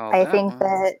 Could have called I think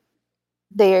that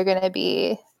they are going to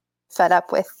be fed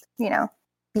up with,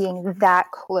 being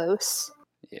that close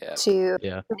to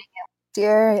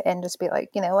year and just be like,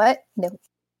 you know what?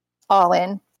 All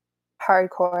in,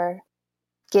 hardcore,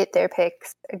 get their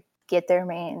picks, get their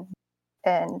main,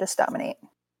 and just dominate.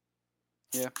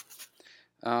 Yeah.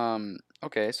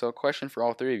 Okay, so a question for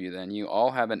all three of you then. You all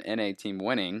have an NA team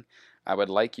winning. I would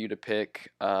like you to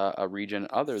pick a region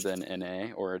other than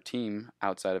NA or a team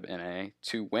outside of NA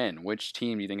to win. Which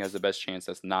team do you think has the best chance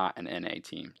that's not an NA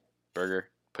team? Burger,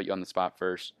 put you on the spot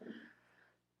first.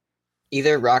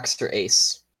 Either Rox or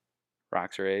Ace.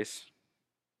 Rox or Ace?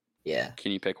 Yeah.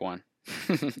 Can you pick one?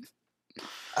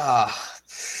 Probably.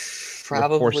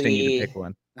 We're forcing you to pick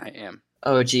one. I am.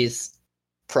 Oh, geez.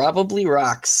 Probably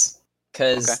Rox.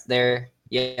 Because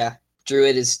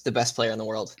Druid is the best player in the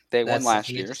world. They won last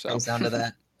year, so. Comes down to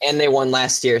that. And they won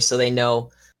last year, so they know,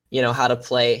 how to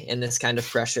play in this kind of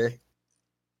pressure.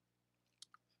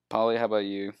 Polly, how about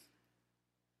you?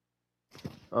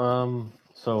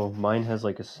 So mine has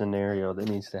like a scenario that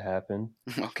needs to happen.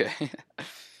 Okay.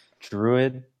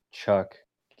 Druid, Chuck,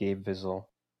 Gabe Vizzle,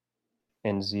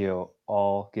 and Zio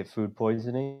all get food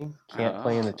poisoning, can't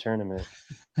play in the Oh. tournament,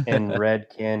 and Red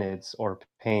Canids or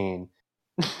Payne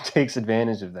takes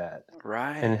advantage of that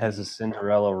Right. and has a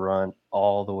Cinderella run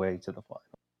all the way to the final.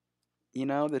 You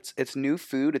know, it's new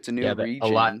food. It's a new Yeah, but region. a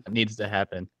lot needs to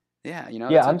happen. Yeah, you know.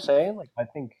 Yeah, that's I'm saying, like, I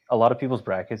think a lot of people's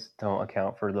brackets don't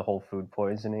account for the whole food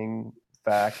poisoning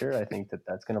factor. I think that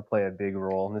that's going to play a big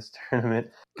role in this tournament.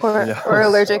 Or, you know, or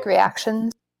allergic so-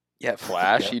 reactions. Yeah,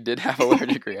 Flash. Yeah. He did have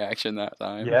allergic reaction that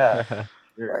time. Yeah.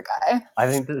 Poor guy.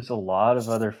 I think there's a lot of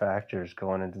other factors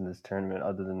going into this tournament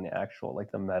other than the actual,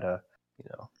 like, the meta, you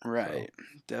know. Right.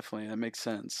 Definitely. That makes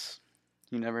sense.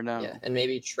 You never know. Yeah, and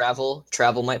maybe travel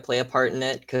might play a part in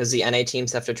it because the NA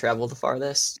teams have to travel the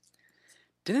farthest.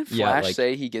 Didn't Yeah, Flash like-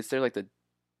 say he gets there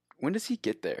when does he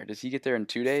get there? Does he get there in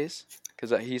 2 days?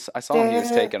 Because I saw him. He was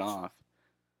They're- taking off.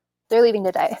 They're leaving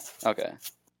today. Okay.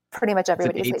 Pretty much It's an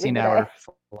everybody's leaving 18-hour today.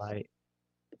 flight.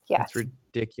 Yeah. That's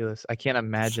ridiculous. I can't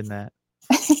imagine that.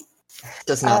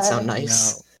 Does not sound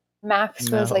nice. No. Max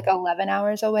was like No. 11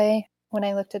 hours away when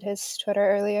I looked at his Twitter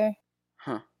earlier.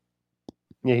 Huh.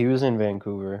 Yeah, he was in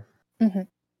Vancouver.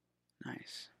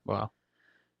 Nice. Wow.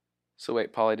 So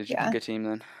wait, Polly, did you Yeah. pick a team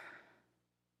then?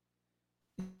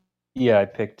 Yeah, I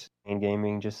picked Main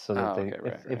Gaming just so that Oh, they, okay,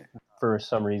 right, if for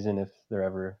some reason, if they're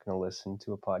ever going to listen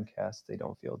to a podcast, they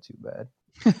don't feel too bad.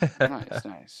 Nice,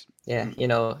 nice. Yeah, you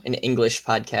know, an English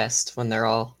podcast when they're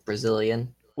all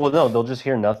Brazilian. Well, no, they'll just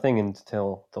hear nothing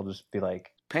until they'll just be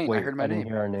like, Payne, wait, I heard my didn't name.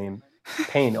 hear our name.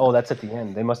 Payne, oh, that's at the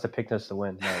end. They must have picked us to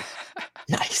win. Nice.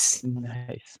 Nice.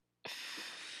 Nice.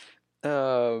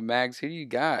 Mags, who do you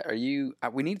got? Are you?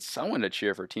 We need someone to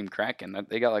cheer for Team Kraken.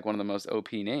 They got like one of the most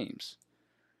OP names.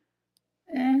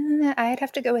 I'd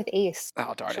have to go with Ace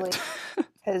Oh darn it!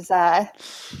 because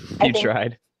He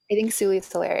tried. I think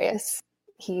Suli's hilarious.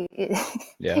 He,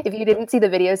 Yeah. if you didn't see the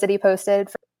videos that he posted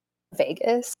for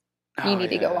Vegas, you Oh, need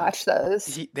to go yeah. watch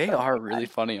those. They Oh are my really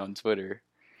funny on Twitter.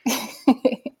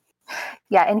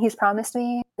 Yeah, and he's promised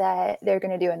me that they're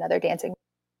going to do another dancing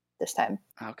this time.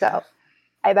 Okay. So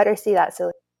I better see that,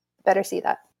 Suli. Better see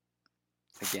that.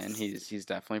 Again, he's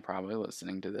definitely probably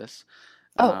listening to this.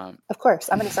 Oh, of course.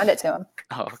 I'm going to send it to him.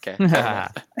 Oh, okay. Fair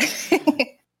enough.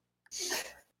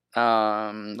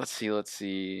 Let's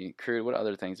see. Crude, what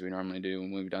other things do we normally do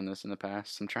when we've done this in the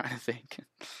past? I'm trying to think.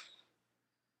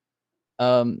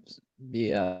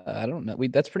 Yeah, I don't know.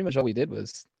 That's pretty much all we did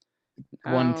was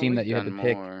one team we've that you had to done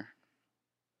pick. more.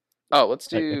 Oh, let's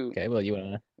do. Okay, well, you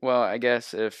want to? Well, I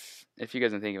guess if you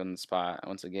guys can think of it on the spot,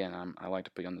 once again, I like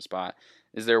to put you on the spot.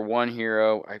 Is there one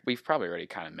hero? We've probably already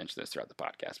kind of mentioned this throughout the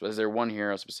podcast, but is there one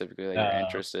hero specifically that you're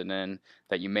interested in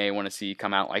that you may want to see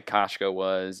come out like Koshko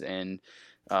was in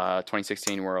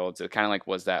 2016 Worlds? It kind of like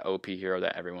was that OP hero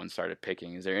that everyone started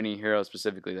picking. Is there any hero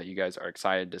specifically that you guys are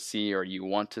excited to see or you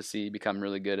want to see become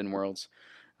really good in Worlds?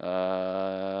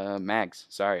 Mags,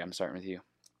 sorry, I'm starting with you.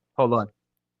 Hold on.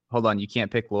 You can't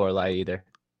pick Lorelei either.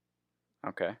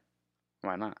 Okay,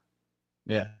 why not?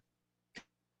 Yeah.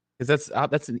 Because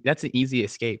that's an easy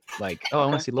escape. Like, oh, I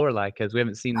want Okay. to see Lorelei because we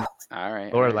haven't seen All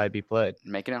right, Lorelei be played.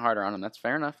 making it harder on them. That's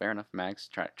fair enough. Fair enough, Mags.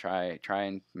 Try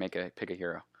and pick a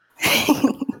hero.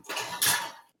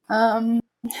 I'm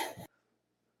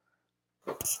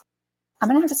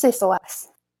going to have to say Celeste.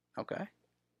 Okay.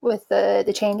 With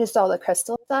the changes to all the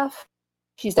crystal stuff,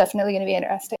 she's definitely going to be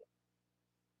interesting.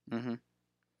 Mm-hmm.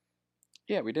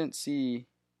 Yeah, we didn't see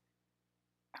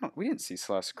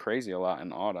Celeste crazy a lot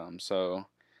in autumn, so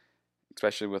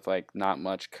especially with like not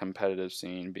much competitive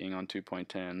scene being on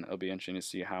 2.10, it'll be interesting to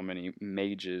see how many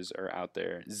mages are out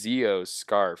there. Zio's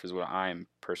scarf is what I'm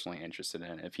personally interested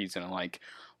in. If he's gonna like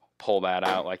pull that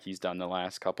out like he's done the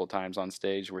last couple times on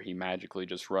stage, where he magically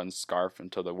just runs scarf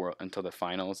until the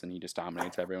finals and he just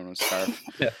dominates everyone with scarf.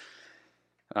 Yeah.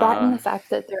 That and the fact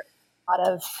that there are a lot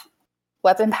of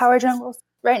weapon power jungles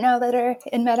right now that are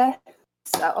in meta.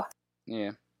 So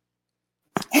Yeah.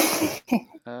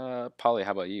 Polly,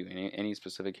 how about you? Any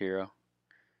specific hero?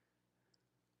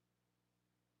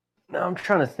 No, I'm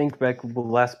trying to think back the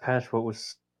last patch. What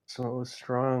was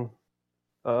strong?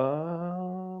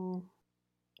 Well,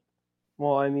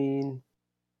 I mean,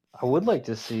 I would like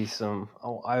to see some.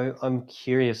 I'm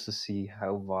curious to see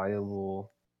how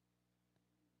viable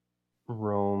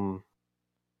Rome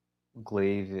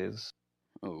Glaive is.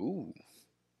 Ooh.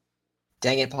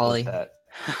 Dang it, Polly.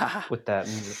 With that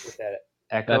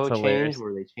echo That's change hilarious.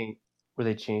 where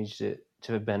they changed it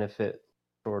to benefit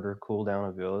shorter cooldown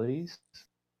abilities.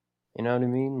 You know what I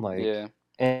mean? Like, Yeah.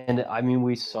 and I mean,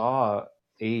 we saw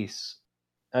Ace,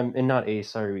 and not Ace,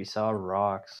 sorry, we saw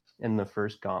Rocks in the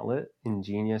first gauntlet.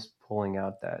 Ingenious pulling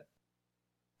out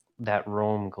that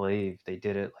Roam Glaive. They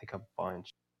did it like a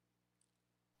bunch,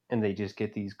 and they just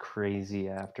get these crazy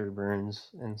afterburns.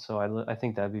 And so I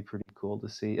think that'd be pretty cool to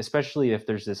see, especially if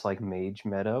there's this like mage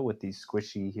meta with these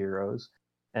squishy heroes,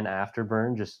 and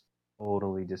afterburn just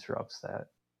totally disrupts that.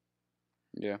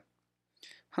 Yeah.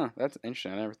 Huh, that's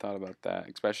interesting. I never thought about that,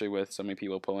 especially with so many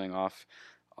people pulling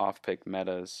off-pick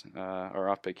metas or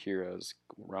off-pick heroes.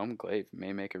 Realm Glaive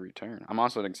may make a return. I'm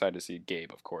also excited to see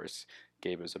Gabe, of course.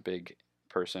 Gabe is a big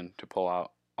person to pull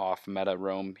out off-meta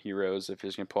Realm heroes if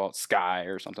he's going to pull out Sky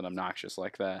or something obnoxious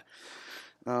like that.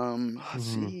 Let's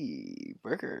see.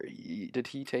 Burger, did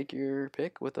he take your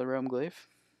pick with the Realm Glaive?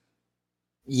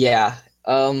 Yeah.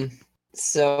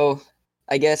 So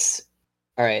I guess,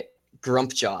 all right,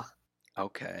 Grumpjaw.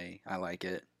 Okay, I like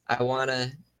it. I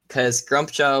wanna, cause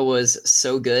Grumpjaw was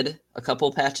so good a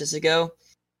couple patches ago,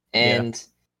 and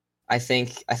I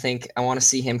think I want to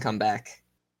see him come back.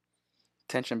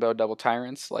 Tension Bow double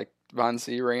tyrants like Von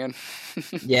C ran.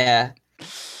 Yeah.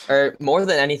 Or more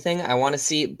than anything, I want to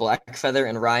see Blackfeather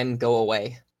and Rhyme go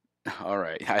away. All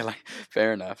right,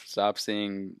 fair enough. Stop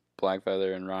seeing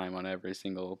Blackfeather and Rhyme on every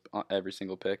single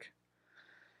pick.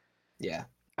 Yeah.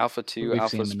 Alpha 2, We've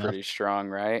Alpha's seen enough. pretty strong,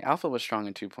 right? Alpha was strong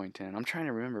in 2.10. I'm trying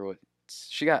to remember what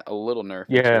she got a little nerf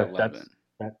in Yeah, 2.11.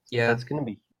 that's gonna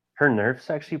be her nerf's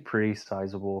actually pretty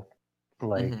sizable.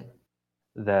 Like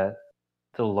that,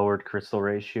 the lowered crystal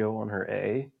ratio on her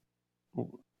A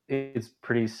is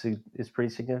pretty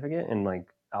significant, and like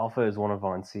Alpha is one of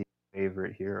Von C's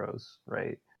favorite heroes,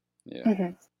 right?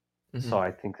 Yeah. So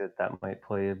I think that might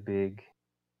play a big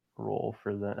role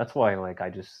for them. That's why, like,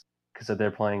 because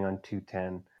they're playing on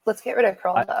 210. Let's get rid of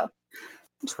Kroll, though.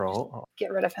 Kroll?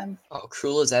 Get rid of him. Oh,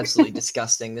 Cruel is absolutely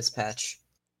disgusting this patch.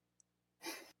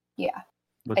 Yeah.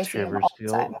 With I see him Shiver all the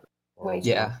Steel? time. Way too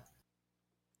Yeah.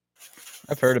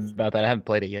 I've heard about that. I haven't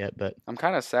played it yet, but I'm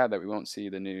kind of sad that we won't see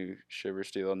the new Shiver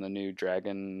Steel and the new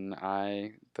Dragon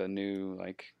Eye, the new,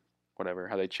 like, whatever,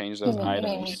 how they changed those You mean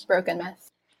items. Broken Myth.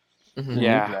 The new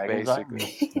Yeah, Dragon's Eye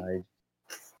basically. makes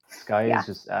Sky Yeah. is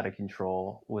just out of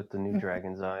control with the new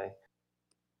Dragon's Eye.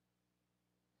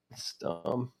 It's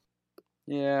dumb.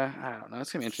 Yeah, I don't know.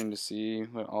 It's gonna be interesting to see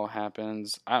what all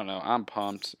happens. I don't know. I'm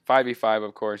pumped. 5v5,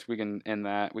 of course. We can end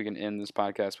that. We can end this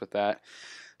podcast with that.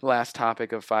 Last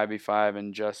topic of 5v5,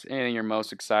 and just anything you're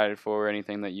most excited for,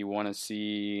 anything that you want to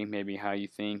see, maybe how you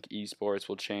think esports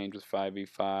will change with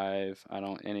 5v5.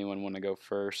 Anyone want to go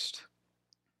first?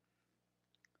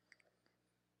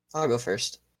 I'll go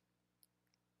first.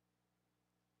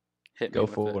 Hit me go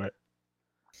with for it.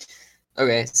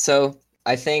 Okay, so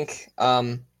I think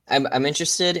I'm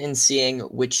interested in seeing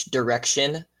which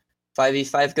direction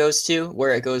 5v5 goes to,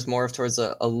 where it goes more towards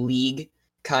a league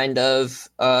kind of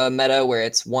meta where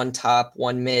it's one top,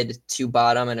 one mid, two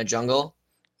bottom, and a jungle.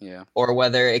 Yeah. Or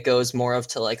whether it goes more of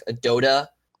to like a Dota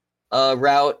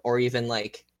route, or even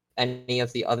like any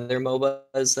of the other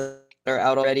MOBAs that are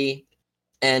out already,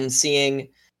 and seeing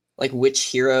like which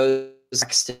heroes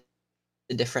next to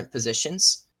the different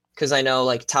positions. Because I know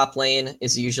like top lane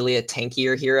is usually a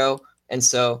tankier hero, and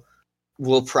so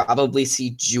we'll probably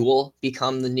see Jewel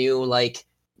become the new like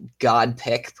god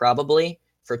pick probably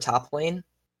for top lane.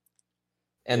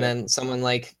 And then someone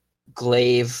like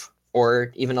Glaive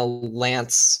or even a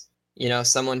Lance,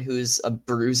 someone who's a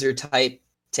bruiser type,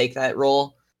 take that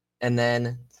role. And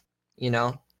then,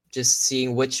 just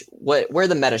seeing where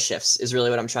the meta shifts is really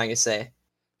what I'm trying to say.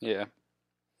 Yeah.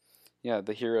 Yeah,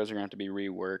 the heroes are going to have to be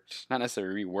reworked. Not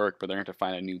necessarily reworked, but they're going to have to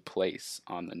find a new place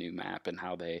on the new map and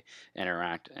how they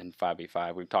interact in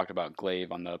 5v5. We've talked about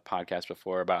Glaive on the podcast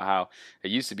before, about how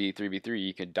it used to be 3v3.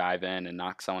 You could dive in and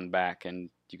knock someone back, and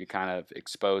you could kind of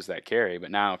expose that carry. But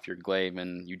now if you're Glaive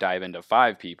and you dive into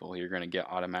 5 people, you're going to get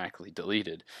automatically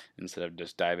deleted instead of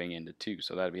just diving into 2.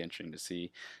 So that'd be interesting to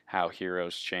see how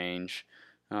heroes change.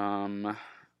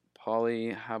 Polly,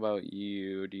 how about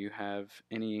you? Do you have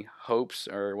any hopes,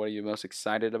 or what are you most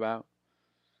excited about?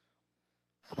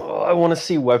 Oh, I want to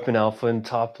see Weapon Alpha in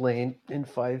top lane in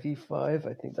 5v5.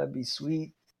 I think that'd be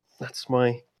sweet.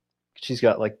 She's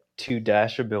got like 2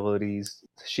 dash abilities.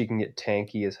 She can get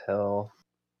tanky as hell.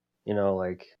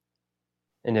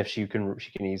 And if she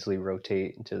can easily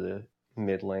rotate into the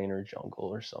mid lane or jungle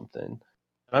or something.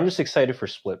 I'm just excited for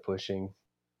split pushing.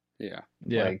 Yeah.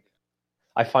 Like,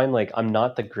 I find like I'm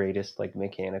not the greatest like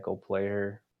mechanical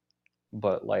player,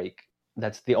 but like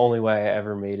that's the only way I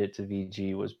ever made it to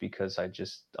VG was because I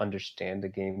just understand the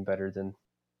game better than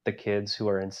the kids who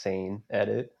are insane at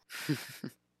it.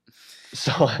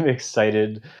 So I'm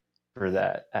excited for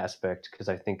that aspect because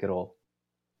I think it'll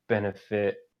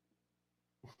benefit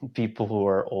people who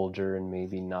are older and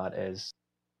maybe not as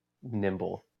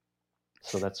nimble.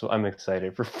 So that's what I'm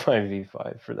excited for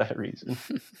 5v5 for that reason.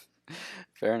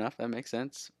 Fair enough. That makes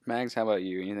sense. Mags, how about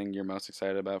you? Anything you're most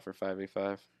excited about for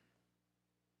 5v5?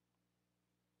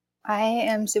 I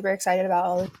am super excited about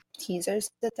all the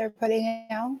teasers that they're putting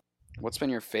out. What's been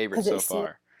your favorite 'Cause so it's-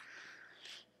 far?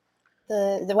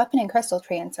 The weapon and crystal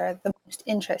treants are the most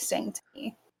interesting to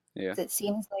me. Yeah. 'Cause it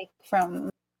seems like from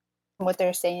what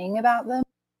they're saying about them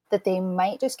that they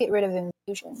might just get rid of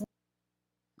infusion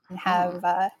and have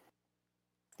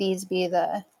these be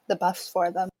the buffs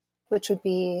for them, which would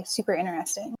be super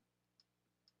interesting.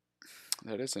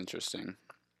 That is interesting.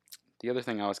 The other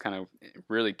thing I was kind of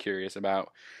really curious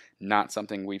about, not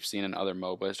something we've seen in other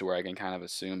MOBAs where I can kind of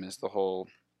assume, is the whole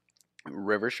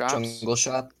river shops. Jungle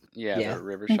shop. Yeah, Yeah. the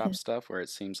river shop stuff where it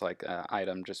seems like an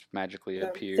item just magically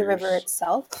appears. The river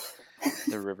itself.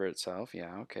 The river itself,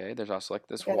 yeah, okay. There's also like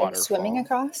this You're waterfall. like swimming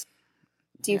across.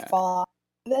 Do you Yeah. fall off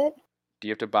of it? Do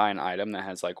you have to buy an item that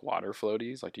has like water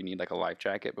floaties? Like, do you need like a life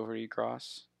jacket before you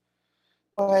cross?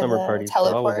 Or Summer the party style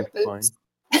will teleport be boots?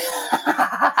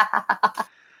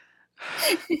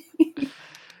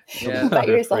 Yeah. Buy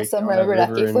yourself Break some down that rubber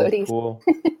ducky river in the floaties. pool.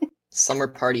 Summer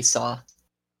party saw.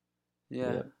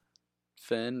 Yeah. Yeah.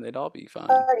 Finn, they'd all be fine.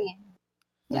 Party.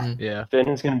 Yeah. Mhm. Yeah. Finn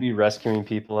is going to be rescuing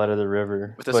people out of the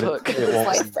river. With his but hook. It His won't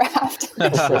life raft.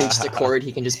 Reach the cord,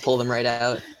 he can just pull them right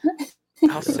out.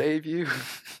 I'll save you.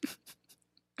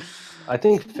 I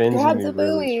think Finn's Grab gonna the be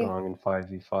really buoy. strong in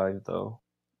 5v5 though.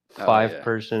 Oh,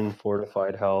 Five-person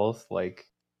fortified health, like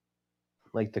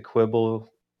the Quibble.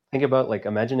 Think about, like,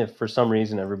 imagine if for some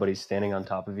reason everybody's standing on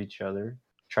top of each other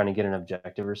trying to get an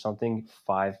objective or something.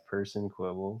 5-person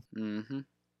Quibble, Mm-hmm.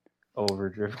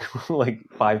 overdrift, like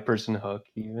 5-person hook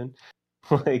even.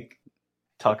 Like,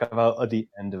 talk about the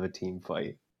end of a team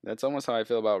fight. That's almost how I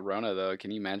feel about Rona, though.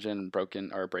 Can you imagine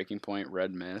breaking point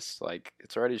red mist? Like,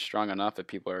 it's already strong enough that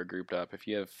people are grouped up. If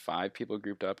you have 5 people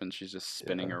grouped up and she's just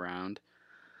spinning Yeah. around,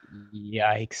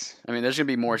 Yikes. I mean, there's gonna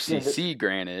be more Yeah, but- CC,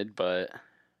 granted, but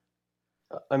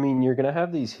I mean, you're gonna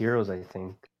have these heroes, I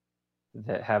think,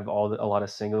 that have a lot of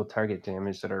single target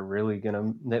damage that are really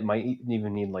that might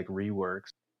even need like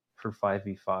reworks for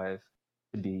 5v5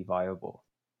 to be viable.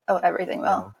 Oh, everything you will.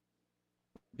 know?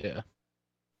 Yeah.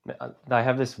 I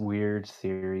have this weird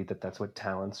theory that that's what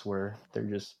talents were. They're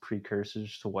just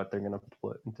precursors to what they're gonna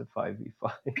put into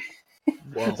 5v5.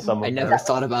 Whoa. Some I of never them.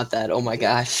 thought about that. Oh my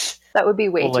gosh. That would be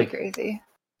way Well, too like- crazy.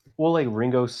 Well, like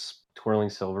Ringo's twirling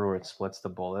silver, where it splits the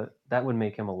bullet, that would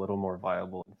make him a little more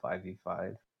viable in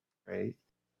 5v5, right?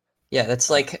 Yeah, that's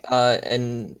like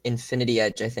an Infinity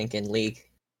Edge, I think, in League.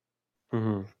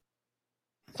 Mm-hmm.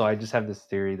 So I just have this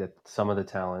theory that some of the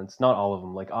talents, not all of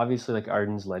them, like obviously like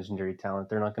Arden's legendary talent,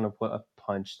 they're not going to put a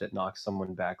punch that knocks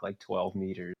someone back like 12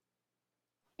 meters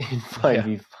in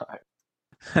 5v5.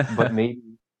 But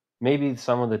maybe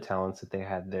some of the talents that they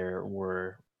had there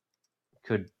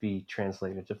could be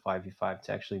translated to 5v5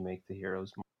 to actually make the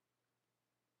heroes more.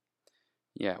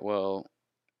 yeah, well,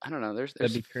 I don't know.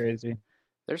 That'd be crazy.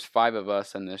 There's 5 of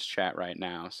us in this chat right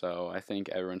now, so I think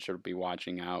everyone should be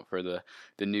watching out for the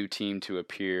new team to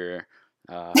appear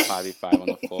 5v5 on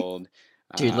the fold.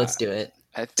 Dude, let's do it.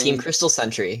 I Team think Crystal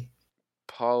Sentry.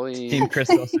 Polly. Team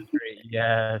Crystal Century.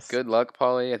 Yes. Good luck,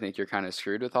 Polly. I think you're kind of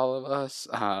screwed with all of us.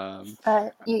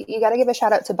 You got to give a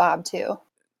shout out to Bob too.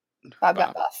 Bob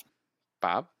got buff.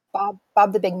 Bob?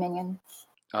 Bob the big minion.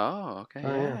 Oh, okay.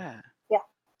 Oh, yeah. Yeah. Yeah.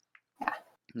 Yeah.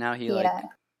 Now he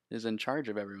is in charge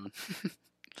of everyone.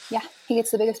 Yeah, he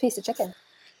gets the biggest piece of chicken.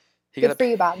 He Good got for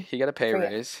you, Bob. He got a pay For you.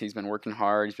 raise. He's been working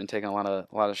hard. He's been taking a lot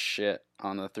of shit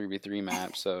on the 3v3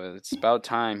 map. So it's about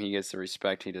time he gets the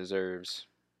respect he deserves.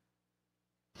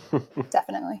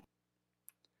 Definitely.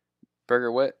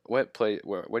 Burger, what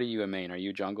are you a main? Are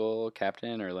you jungle,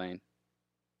 captain, or lane?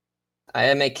 I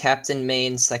am a captain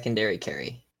main secondary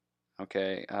carry.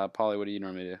 Okay, Polly, what do you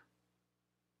normally do?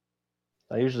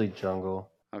 I usually jungle.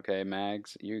 Okay,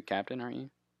 Mags, you captain, aren't you?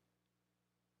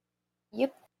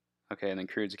 Yep. Okay, and then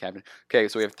Crude's a captain. Okay,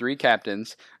 so we have 3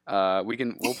 captains. We'll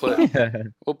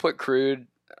put Crude.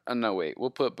 No, wait. We'll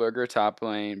put Burger top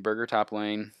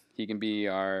lane. He can be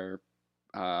our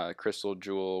Crystal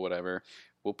Jewel, whatever.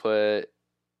 We'll put.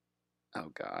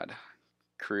 Oh God,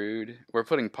 Crude. We're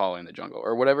putting Polly in the jungle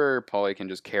or whatever. Polly can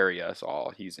just carry us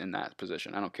all. He's in that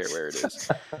position. I don't care where it is.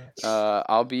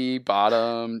 I'll be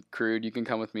bottom. Crude, you can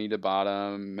come with me to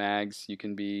bottom. Mags, you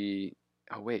can be.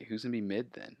 Oh wait, who's gonna be mid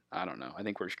then? I don't know. I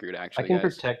think we're screwed actually. I'll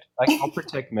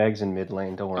protect Megs in mid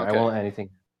lane. Don't worry, Okay. I won't let anything.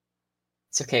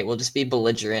 It's okay. We'll just be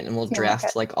belligerent and we'll Yeah,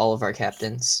 draft like all of our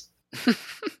captains.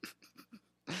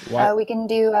 Why- We can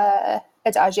do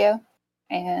Adagio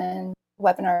and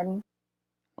Weapon Arden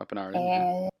Weapon Arden.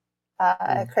 Yeah.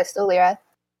 and Crystal Lyra.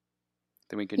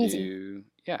 Then we could Easy. do.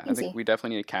 Yeah, I Easy. think we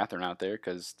definitely need Catherine out there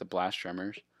because the blast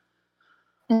tremors.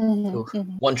 Ooh,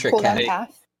 one trick Cool down cat.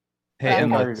 path. Hey,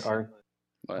 Um, Endless,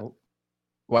 What?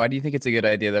 why do you think it's a good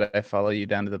idea that I follow you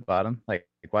down to the bottom? Like,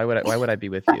 why would I be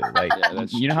with you? Like, Yeah,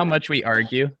 that's you know how true. much we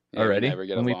argue Yeah, already we never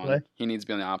get when we along. play? He needs to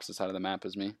be on the opposite side of the map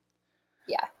as me.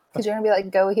 Yeah, because you're gonna be like,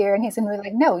 go here, and he's gonna be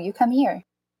like, no, you come here.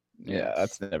 Yeah,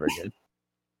 that's never good.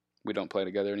 We don't play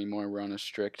together anymore. We're on a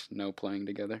strict no playing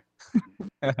together.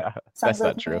 Sounds That's like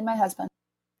not me true. and my husband.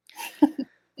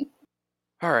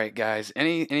 All right, guys.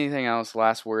 Anything else?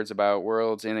 Last words about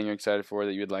Worlds? Anything you're excited for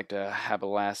that you'd like to have a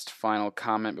last final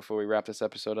comment before we wrap this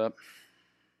episode up?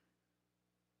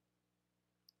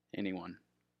 Anyone?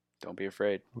 Don't be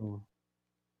afraid.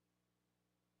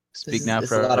 Speak now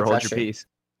This is a lot forever of hold your pressure. peace.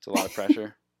 It's a lot of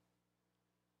pressure.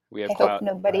 We have I hope Cloud.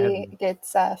 nobody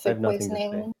gets food nothing to say.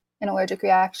 poisoning, an allergic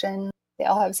reaction. They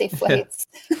all have safe flights.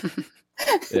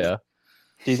 Yeah.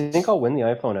 Do you think I'll win the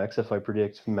iPhone X if I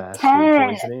predict mass food Ken!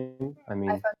 poisoning? I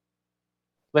mean, iPhone,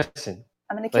 listen,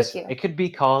 I'm gonna kick listen. you. It could be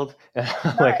called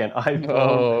like an iPhone.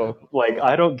 Oh. Like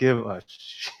I don't give a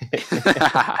shit.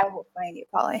 I will find you,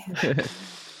 Polly.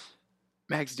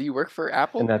 Max, do you work for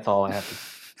Apple? And that's all I have to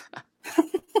say.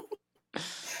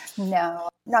 No,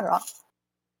 not at all.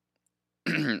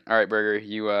 All right, Burger.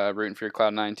 You rooting for your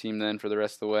Cloud9 team then for the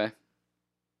rest of the way?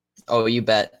 Oh, you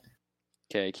bet.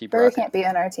 Okay, keep Burger rocking. can't be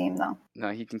on our team though. No,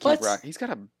 he can keep What? rocking. He's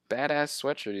got a badass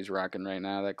sweatshirt he's rocking right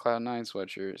now, that Cloud9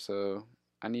 sweatshirt. So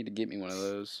I need to get me one of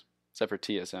those. Except for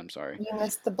TSM, sorry. You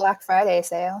missed the Black Friday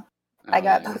sale. Oh, I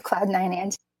got yeah. both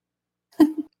Cloud9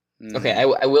 and Okay,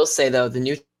 I will say though, the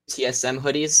new TSM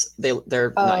hoodies,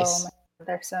 they're nice. my God,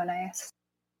 they're so nice.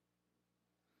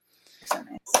 They're so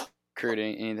nice. Kurt,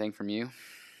 anything from you?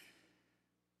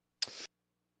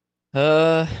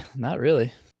 Not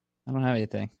really. I don't have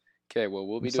anything. Okay, well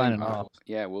we'll be I'm doing signing off.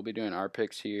 we'll be doing our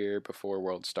picks here before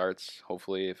World starts.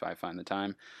 Hopefully, if I find the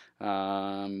time,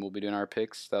 we'll be doing our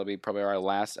picks. That'll be probably our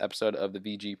last episode of the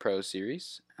VG Pro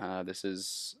series. This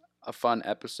is a fun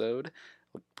episode.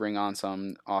 We'll bring on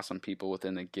some awesome people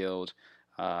within the guild.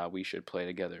 We should play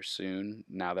together soon.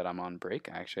 Now that I'm on break,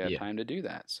 I actually have Yeah. time to do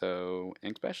that. So,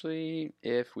 especially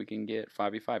if we can get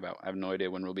 5v5 out. I have no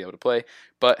idea when we'll be able to play.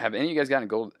 But have any of you guys gotten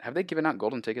gold? Have they given out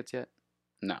golden tickets yet?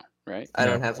 No, right? I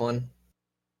don't have one.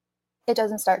 It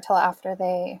doesn't start till after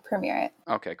they premiere it.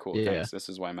 Okay, cool. Yeah. Thanks. This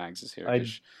is why Mags is here. I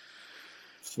 'cause-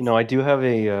 You know, I do have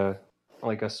a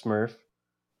like a Smurf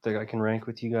that I can rank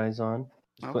with you guys on.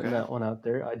 Just putting Okay. that one out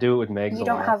there. I do it with Megs You a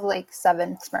don't lot. have like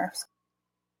 7 Smurfs.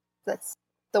 That's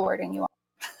the wording you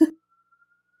want.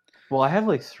 Well, I have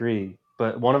like 3,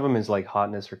 but one of them is like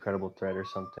hotness or credible threat or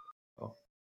something. So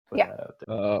put Yeah. that out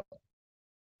there.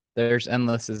 There's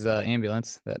Endless's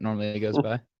ambulance that normally goes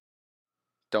by.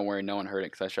 Don't worry, no one heard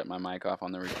it because I shut my mic off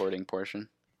on the recording portion.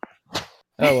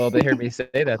 Oh well, they heard me say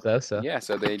that though. So Yeah,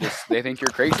 so they think you're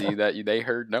crazy that they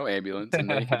heard no ambulance and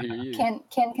they can hear you.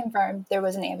 Can confirm there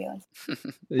was an ambulance.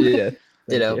 yeah. Thank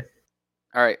Ditto. you.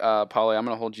 All right, Polly, I'm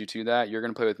gonna hold you to that. You're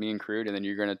gonna play with me and Crude, and then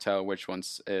you're gonna tell which one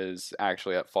is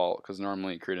actually at fault. Because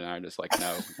normally Crude and I are just like,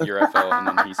 no, you're at fault,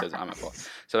 and then he says I'm at fault.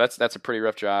 So that's a pretty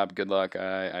rough job. Good luck.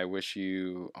 I wish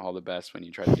you all the best when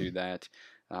you try to do that.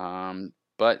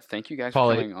 But thank you guys for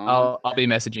Polly, coming on. I'll be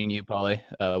messaging you, Polly.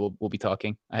 We'll be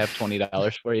talking. I have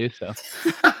 $20 for you. So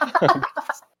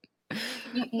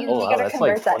You Oh wow, gotta that's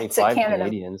convert like that to 25 Canada.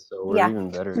 Canadian, so we're Yeah.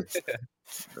 even better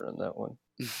on that one.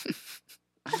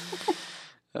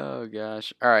 Oh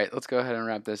gosh. All right, let's go ahead and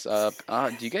wrap this up.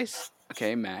 Do you guys?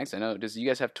 Okay, Max. I know. Does you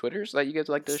guys have Twitters that you guys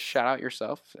like to shout out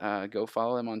yourself? Go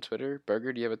follow them on Twitter.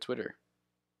 Burger, do you have a Twitter?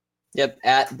 Yep,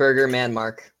 at Burger Man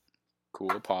Mark.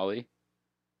 Cool. Polly.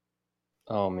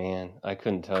 Oh man, I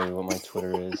couldn't tell you what my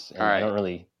Twitter is. And All I right. don't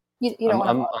really. You don't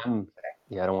want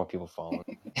Yeah, I don't want people following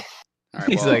me. All right.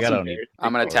 he's well, like, I don't need.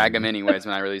 I'm gonna tag him anyways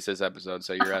when I release this episode,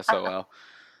 so you're SOL.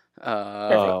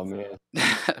 Oh man.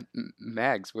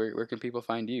 Mags, where can people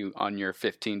find you on your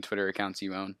 15 Twitter accounts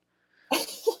you own?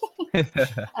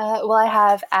 well, I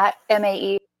have at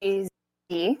MAEZ.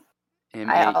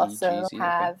 I also M-A-E-G-Z,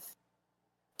 have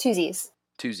two Z's.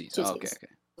 Two Z's. two Oh, okay, Z's.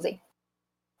 okay.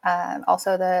 Z.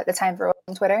 Also the Time for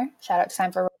Rolling Twitter. Shout out to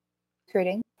Time for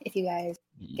Recruiting if you guys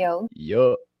guild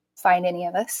Yo. find any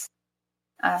of us.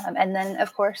 And then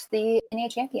of course the NA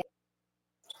Champion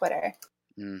Twitter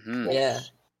Mm-hmm. Yeah,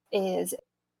 is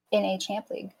NA Champ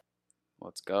League.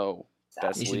 Let's go. So,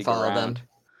 Best you should league follow around.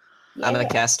 them. I'm a yeah.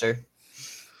 caster.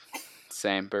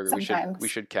 Same, Burger. We Sometimes.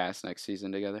 should cast next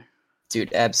season together.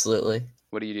 Dude, absolutely.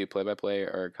 What do you do? Play by play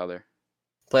or color?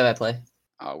 Play by play.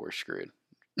 Oh, we're screwed.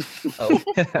 Oh,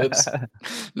 oops.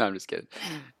 No, I'm just kidding.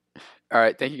 All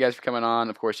right, thank you guys for coming on.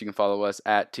 Of course, you can follow us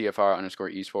at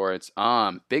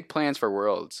TFR_esports. Big plans for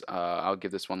Worlds. I'll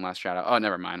give this one last shout out. Oh,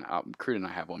 never mind. Crude and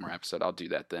I have one more episode. I'll do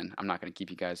that then. I'm not going to keep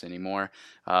you guys anymore.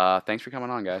 Thanks for coming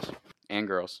on, guys. And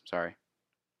girls. Sorry,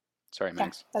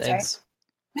 Max. That's Thanks.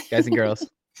 Guys and girls.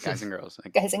 Guys and girls.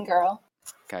 right. Guys and girl.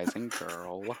 Guys and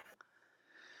girl.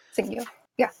 Thank you.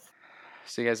 Yeah.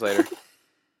 See you guys later.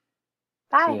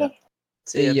 Bye.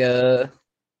 See ya. See ya.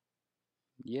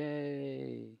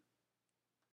 Yay.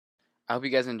 I hope you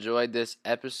guys enjoyed this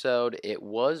episode. It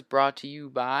was brought to you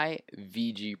by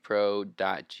VGPro.gg.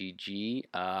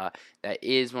 That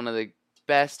is one of the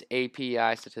best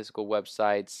API statistical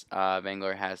websites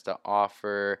Vangler has to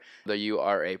offer. Whether you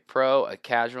are a pro, a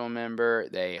casual member,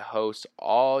 they host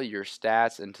all your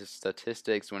stats and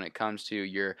statistics when it comes to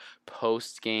your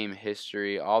post-game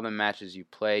history, all the matches you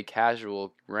play,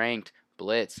 casual, ranked,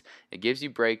 blitz. It gives you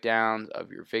breakdowns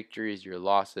of your victories, your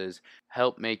losses,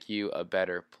 help make you a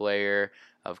better player.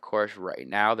 Of course, right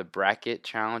now the bracket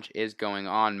challenge is going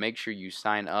on. Make sure you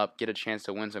sign up, get a chance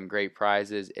to win some great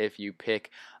prizes if you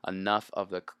pick enough of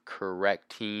the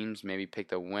correct teams. Maybe pick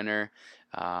the winner.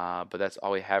 But that's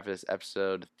all we have for this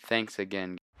episode. Thanks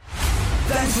again.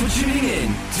 Thanks for tuning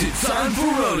in to Time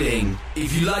for Rolling.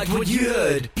 If you liked what you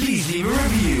heard, please leave a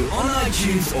review on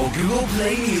iTunes or Google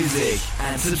Play Music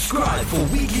and subscribe for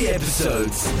weekly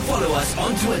episodes. Follow us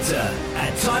on Twitter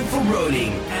at Time for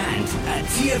Rolling and at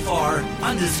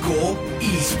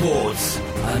TFR_esports.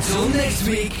 Until next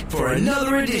week for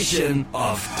another edition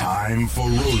of Time for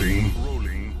rolling.